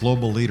Korn is a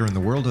global leader in the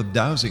world of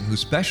dowsing who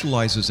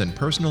specializes in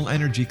personal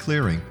energy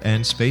clearing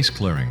and space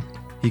clearing.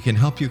 He can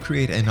help you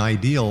create an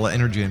ideal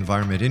energy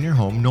environment in your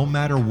home no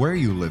matter where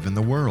you live in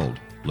the world.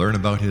 Learn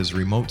about his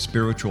remote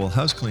spiritual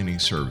house cleaning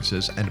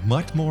services and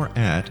much more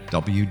at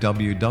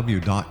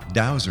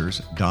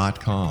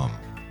www.dowsers.com.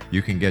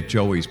 You can get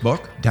Joey's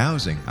book,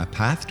 Dowsing, A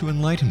Path to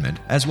Enlightenment,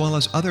 as well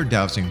as other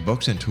dowsing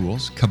books and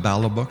tools,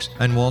 Kabbalah books,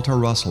 and Walter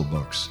Russell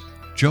books.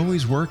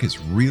 Joey's work is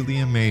really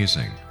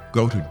amazing.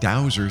 Go to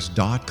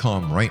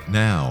dowsers.com right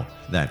now.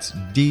 That's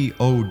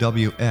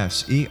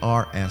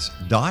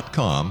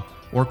DOWSERS.com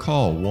or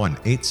call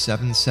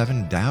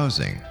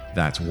 1-877-DOWSING.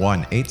 That's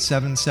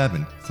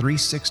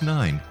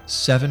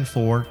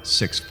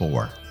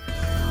 1-877-369-7464.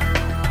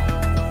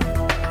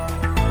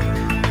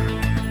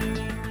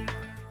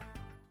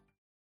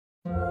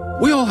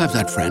 We all have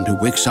that friend who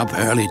wakes up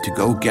early to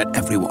go get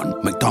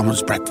everyone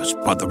McDonald's breakfast,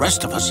 while the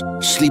rest of us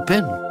sleep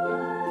in.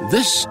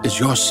 This is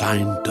your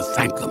sign to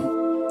thank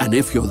them. And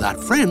if you're that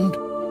friend,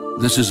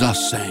 this is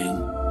us saying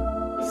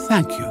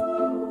thank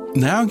you.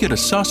 Now get a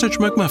sausage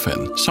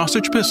McMuffin,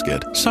 sausage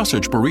biscuit,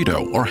 sausage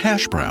burrito, or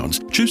hash browns.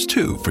 Choose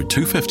 2 for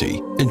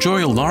 $2.50.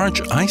 Enjoy a large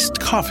iced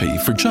coffee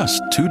for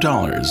just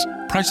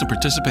 $2. Price and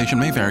participation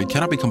may vary.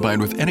 Cannot be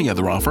combined with any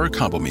other offer or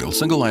combo meal.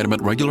 Single item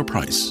at regular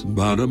price.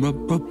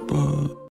 Ba-da-ba-ba-ba.